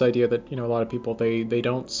mentioned this idea that, a lot of people, they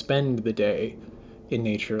don't spend the day in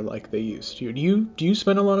nature like they used to. Do you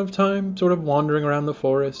spend a lot of time sort of wandering around the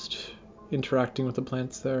forest, interacting with the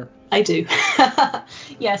plants there? I do.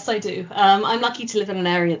 Yes, I do. I'm lucky to live in an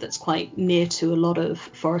area that's quite near to a lot of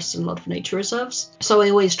forests and a lot of nature reserves. So I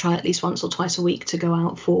always try at least once or twice a week to go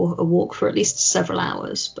out for a walk for at least several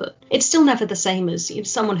hours. But it's still never the same as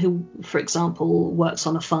someone who, for example, works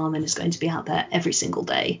on a farm and is going to be out there every single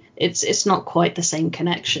day. It's not quite the same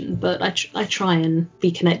connection, but I try and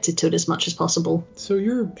be connected to it as much as possible. So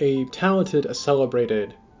you're a talented, a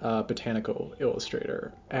celebrated botanical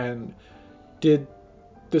illustrator. And did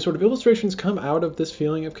the sort of illustrations come out of this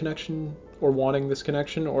feeling of connection or wanting this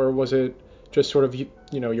connection, or was it just sort of,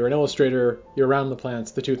 you're an illustrator, you're around the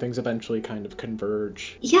plants, the two things eventually kind of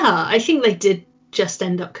converge? Yeah, I think they did just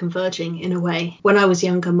end up converging in a way. When I was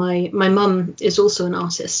younger, my mum is also an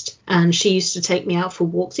artist, and she used to take me out for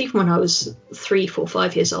walks even when I was 3, 4,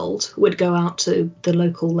 5 years old. We'd go out to the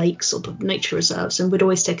local lakes or the nature reserves, and we'd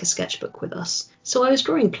always take a sketchbook with us. So I was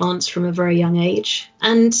drawing plants from a very young age,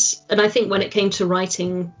 and I think when it came to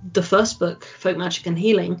writing the first book, Folk Magic and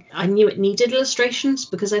Healing, I knew it needed illustrations,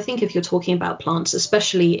 because I think if you're talking about plants,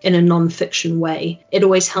 especially in a non-fiction way, it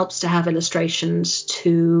always helps to have illustrations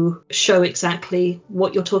to show exactly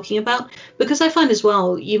what you're talking about. Because I find as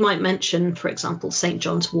well, you might mention, for example, St.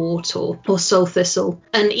 John's wort or soul thistle,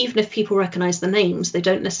 and even if people recognize the names, they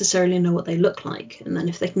don't necessarily know what they look like. And then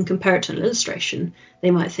if they can compare it to an illustration, they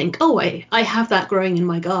might think, oh, I have that growing in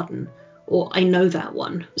my garden, or I know that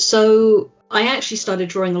one. So I actually started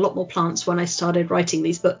drawing a lot more plants when I started writing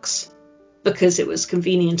these books, because it was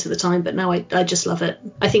convenient at the time, but now I just love it.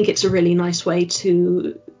 I think it's a really nice way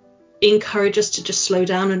to encourage us to just slow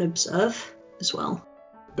down and observe as well.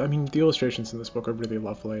 I mean, the illustrations in this book are really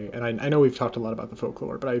lovely, and I know we've talked a lot about the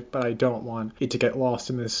folklore, but I don't want it to get lost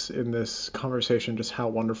in this conversation just how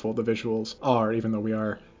wonderful the visuals are, even though we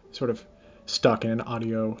are sort of stuck in an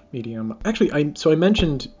audio medium. Actually, I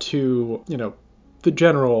mentioned to, the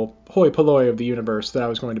general hoi polloi of the universe that I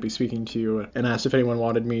was going to be speaking to you, and asked if anyone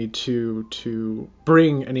wanted me to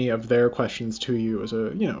bring any of their questions to you as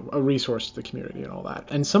a resource to the community and all that.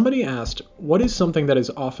 And somebody asked, what is something that is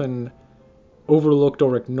often overlooked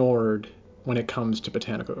or ignored when it comes to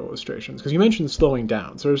botanical illustrations? Because you mentioned slowing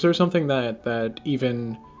down. So is there something that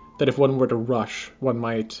if one were to rush, one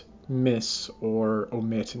might miss or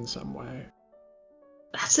omit in some way?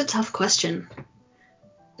 That's a tough question,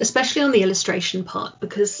 especially on the illustration part,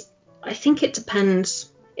 because I think it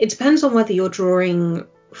depends. It depends on whether you're drawing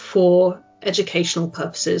for educational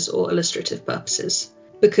purposes or illustrative purposes,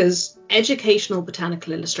 because educational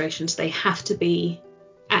botanical illustrations, they have to be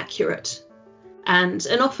accurate. And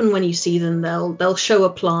often when you see them, they'll show a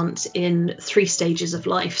plant in 3 stages of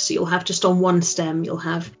life. So you'll have just on one stem, you'll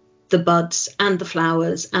have the buds and the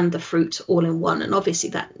flowers and the fruit all in one. And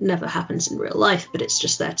obviously that never happens in real life, but it's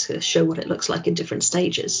just there to show what it looks like in different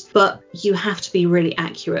stages. But you have to be really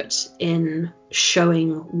accurate in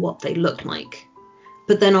showing what they look like.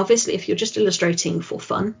 But then obviously if you're just illustrating for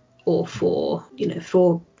fun or for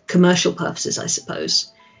commercial purposes, I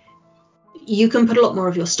suppose, you can put a lot more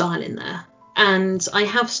of your style in there. And I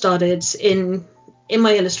have started in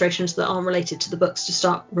my illustrations that aren't related to the books to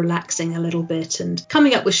start relaxing a little bit and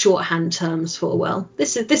coming up with shorthand terms for, well,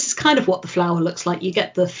 this is kind of what the flower looks like. You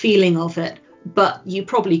get the feeling of it, but you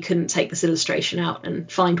probably couldn't take this illustration out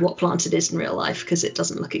and find what plant it is in real life because it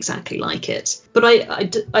doesn't look exactly like it. But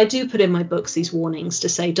I do put in my books these warnings to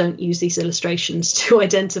say don't use these illustrations to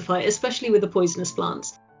identify, especially with the poisonous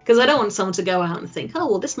plants, because I don't want someone to go out and think, oh,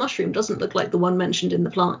 well, this mushroom doesn't look like the one mentioned in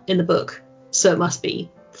the book, so it must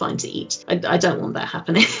be fine to eat. I don't want that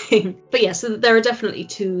happening. But yeah, so there are definitely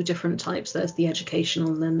 2 different types. There's the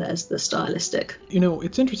educational and then there's the stylistic.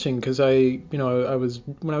 It's interesting because when I was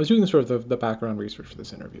doing sort of the background research for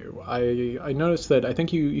this interview, I noticed that I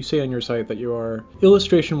think you say on your site that your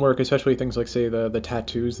illustration work, especially things like, say, the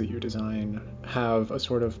tattoos that you design, have a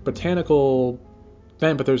sort of botanical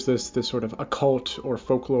bent, but there's this sort of occult or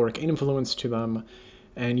folkloric influence to them.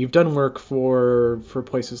 And you've done work for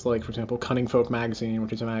places like, for example, Cunning Folk magazine,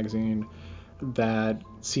 which is a magazine that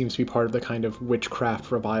seems to be part of the kind of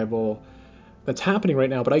witchcraft revival that's happening right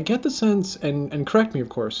now. But I get the sense, and correct me, of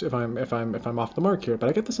course, if I'm off the mark here, but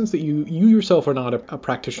I get the sense that you yourself are not a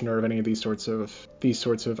practitioner of any of these sorts of,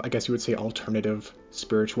 I guess you would say, alternative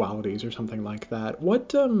spiritualities or something like that.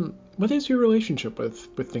 What is your relationship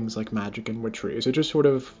with things like magic and witchery? Is it just sort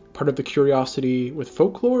of part of the curiosity with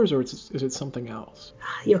folklores, or is it something else?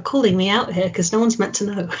 You're calling me out here because no one's meant to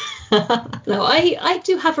know. No, I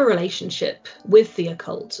do have a relationship with the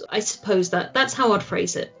occult. I suppose that's how I'd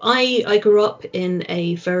phrase it. I grew up in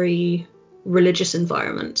a very religious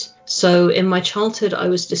environment. So in my childhood, I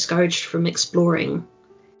was discouraged from exploring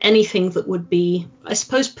anything that would be, I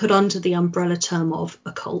suppose, put under the umbrella term of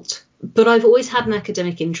occult. But I've always had an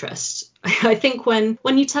academic interest. I think when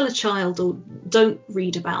you tell a child, or don't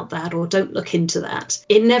read about that or don't look into that,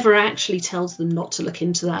 it never actually tells them not to look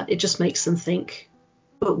into that. It just makes them think,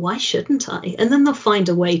 but why shouldn't I? And then they'll find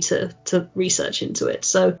a way to research into it.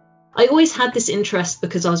 So I always had this interest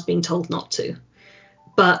because I was being told not to.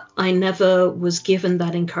 But I never was given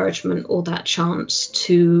that encouragement or that chance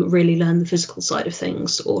to really learn the physical side of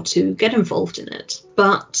things or to get involved in it.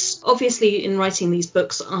 But obviously in writing these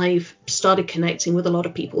books, I've started connecting with a lot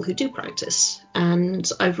of people who do practice. And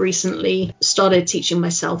I've recently started teaching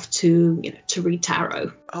myself to read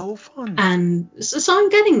tarot. Oh, fun. And so I'm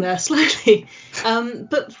getting there slowly.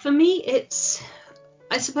 But for me, it's,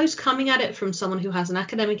 I suppose, coming at it from someone who has an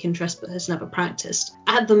academic interest but has never practiced.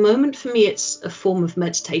 At the moment, for me, it's a form of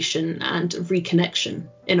meditation and reconnection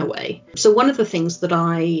in a way. So one of the things that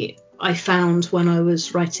I found when I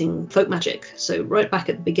was writing folk magic, so right back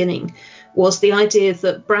at the beginning, was the idea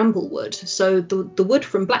that bramblewood, so the wood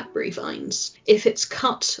from blackberry vines, if it's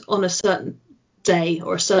cut on a certain day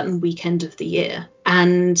or a certain weekend of the year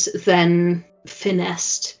and then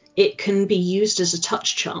finessed, it can be used as a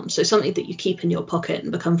touch charm, so something that you keep in your pocket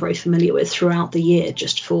and become very familiar with throughout the year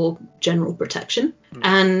just for general protection.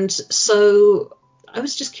 And so I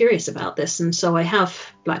was just curious about this, and so I have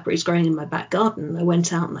blackberries growing in my back garden. I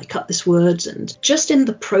went out and I cut this wood, and just in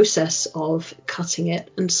the process of cutting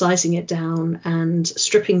it and sizing it down and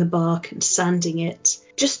stripping the bark and sanding it,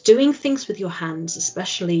 just doing things with your hands,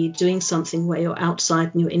 especially doing something where you're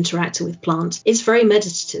outside and you're interacting with plants, is very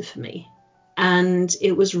meditative for me. And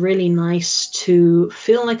it was really nice to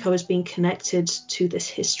feel like I was being connected to this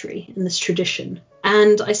history and this tradition.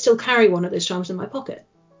 And I still carry one of those charms in my pocket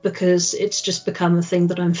because it's just become a thing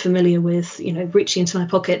that I'm familiar with, reaching into my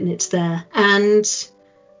pocket and it's there. And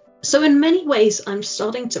so in many ways, I'm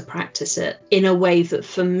starting to practice it in a way that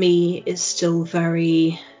for me is still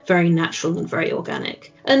very, very natural and very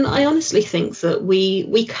organic. And I honestly think that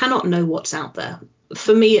we cannot know what's out there.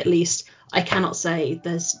 For me, at least, I cannot say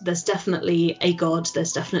there's definitely a god,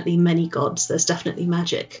 there's definitely many gods, there's definitely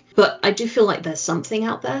magic. But I do feel like there's something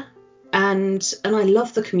out there. And I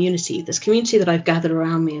love the community, this community that I've gathered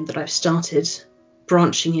around me and that I've started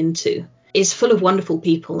branching into. is full of wonderful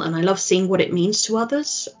people, and I love seeing what it means to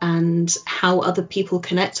others and how other people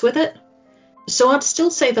connect with it. So I'd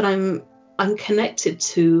still say that I'm connected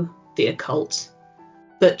to the occult,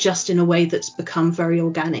 but just in a way that's become very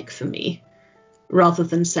organic for me, rather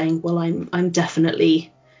than saying, well, I'm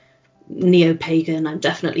definitely neo-pagan, I'm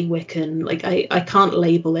definitely Wiccan. Like I can't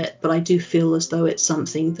label it, but I do feel as though it's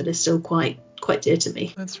something that is still quite dear to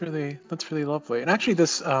me. That's really lovely. And actually,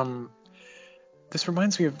 this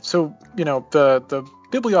reminds me of, so the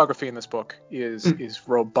bibliography in this book is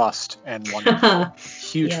robust and wonderful.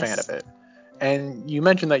 Huge fan of it. And you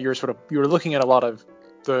mentioned that you're looking at a lot of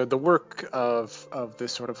the work of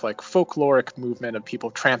this sort of like folkloric movement of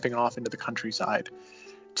people tramping off into the countryside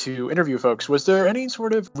to interview folks. Was there any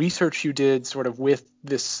sort of research you did sort of with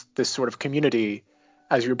this sort of community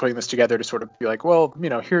as you were putting this together to sort of be like, well,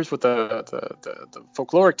 here's what the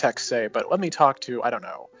folkloric texts say, but let me talk to, I don't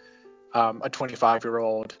know, a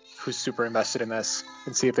 25-year-old who's super invested in this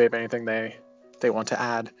and see if they have anything they want to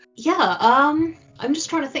add? Yeah, I'm just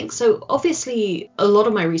trying to think. So obviously a lot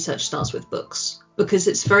of my research starts with books, because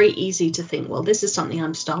it's very easy to think, well, this is something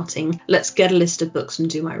I'm starting, let's get a list of books and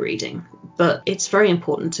do my reading. But it's very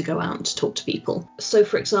important to go out and to talk to people. So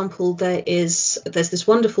for example, there's this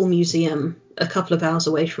wonderful museum a couple of hours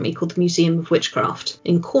away from me called the Museum of Witchcraft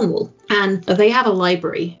in Cornwall, and they have a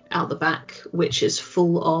library out the back which is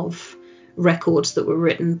full of records that were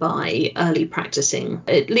written by early practicing,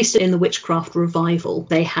 at least in the witchcraft revival.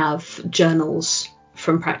 They have journals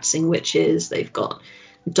from practicing witches, they've got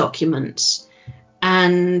documents,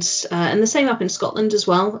 and the same up in Scotland as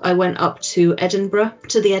well. I went up to Edinburgh,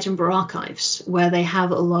 to the Edinburgh Archives, where they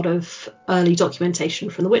have a lot of early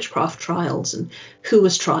documentation from the witchcraft trials and who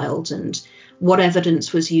was trialled and what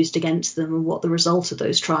evidence was used against them and what the result of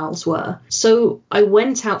those trials were. So I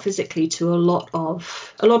went out physically to a lot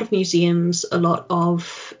of museums, a lot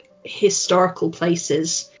of historical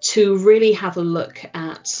places, to really have a look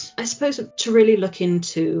at, I suppose, to really look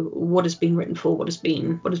into what has been written for, what has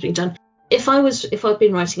been done. If I'd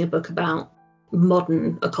been writing a book about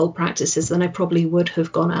modern occult practices, then I probably would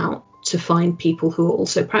have gone out to find people who are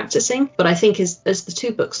also practicing. But I think as the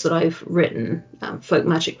two books that I've written, Folk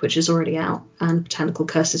Magic, which is already out, and Botanical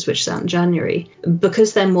Curses, which is out in January,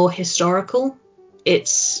 because they're more historical,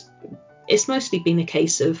 it's mostly been a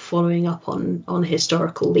case of following up on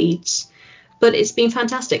historical leads. But it's been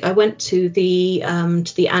fantastic. I went to the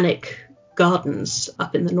Alnwick Gardens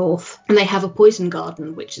up in the north, and they have a poison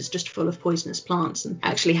garden which is just full of poisonous plants, and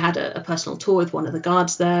actually had a personal tour with one of the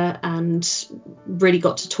guards there and really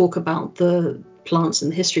got to talk about the plants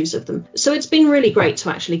and the histories of them. So it's been really great to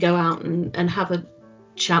actually go out and have a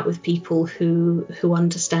chat with people who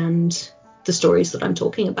understand the stories that I'm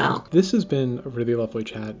talking about. This has been a really lovely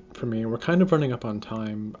chat for me. We're kind of running up on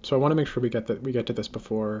time, so I want to make sure we get to this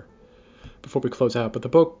before we close out. But the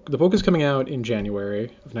book is coming out in January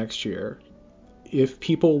of next year. If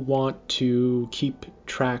people want to keep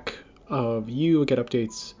track of you, get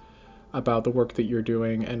updates about the work that you're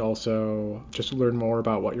doing, and also just learn more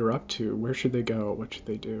about what you're up to, where should they go? What should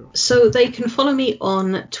they do? So they can follow me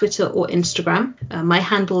on Twitter or Instagram. My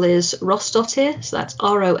handle is Rosdottir, so that's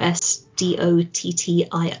ROSDOTTIR,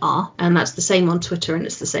 and that's the same on Twitter and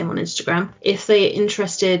it's the same on Instagram. If they're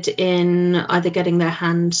interested in either getting their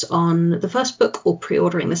hands on the first book or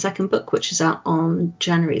pre-ordering the second book, which is out on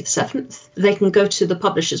January the 7th, they can go to the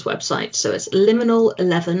publisher's website. So it's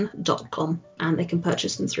liminal11.com, and they can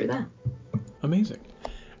purchase them through there. Amazing.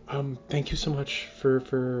 Thank you so much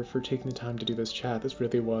for taking the time to do this chat. This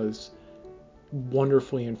really was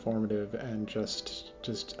wonderfully informative and just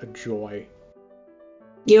a joy.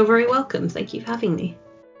 You're very welcome. Thank you for having me.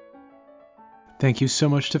 Thank you so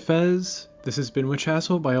much to Fez. This has been Witch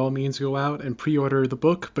Hassle. By all means, go out and pre-order the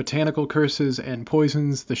book Botanical Curses and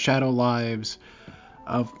Poisons, The Shadow Lives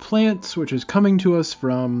of Plants, which is coming to us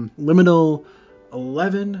from Liminal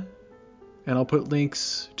 11. And I'll put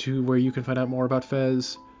links to where you can find out more about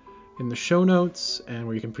Fez in the show notes and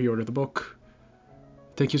where you can pre-order the book.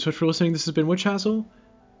 Thank you so much for listening. This has been Witch Hassle.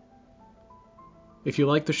 If you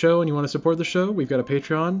like the show and you want to support the show, we've got a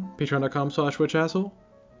Patreon, patreon.com/witchhassle.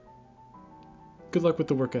 Good luck with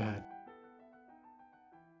the work ahead.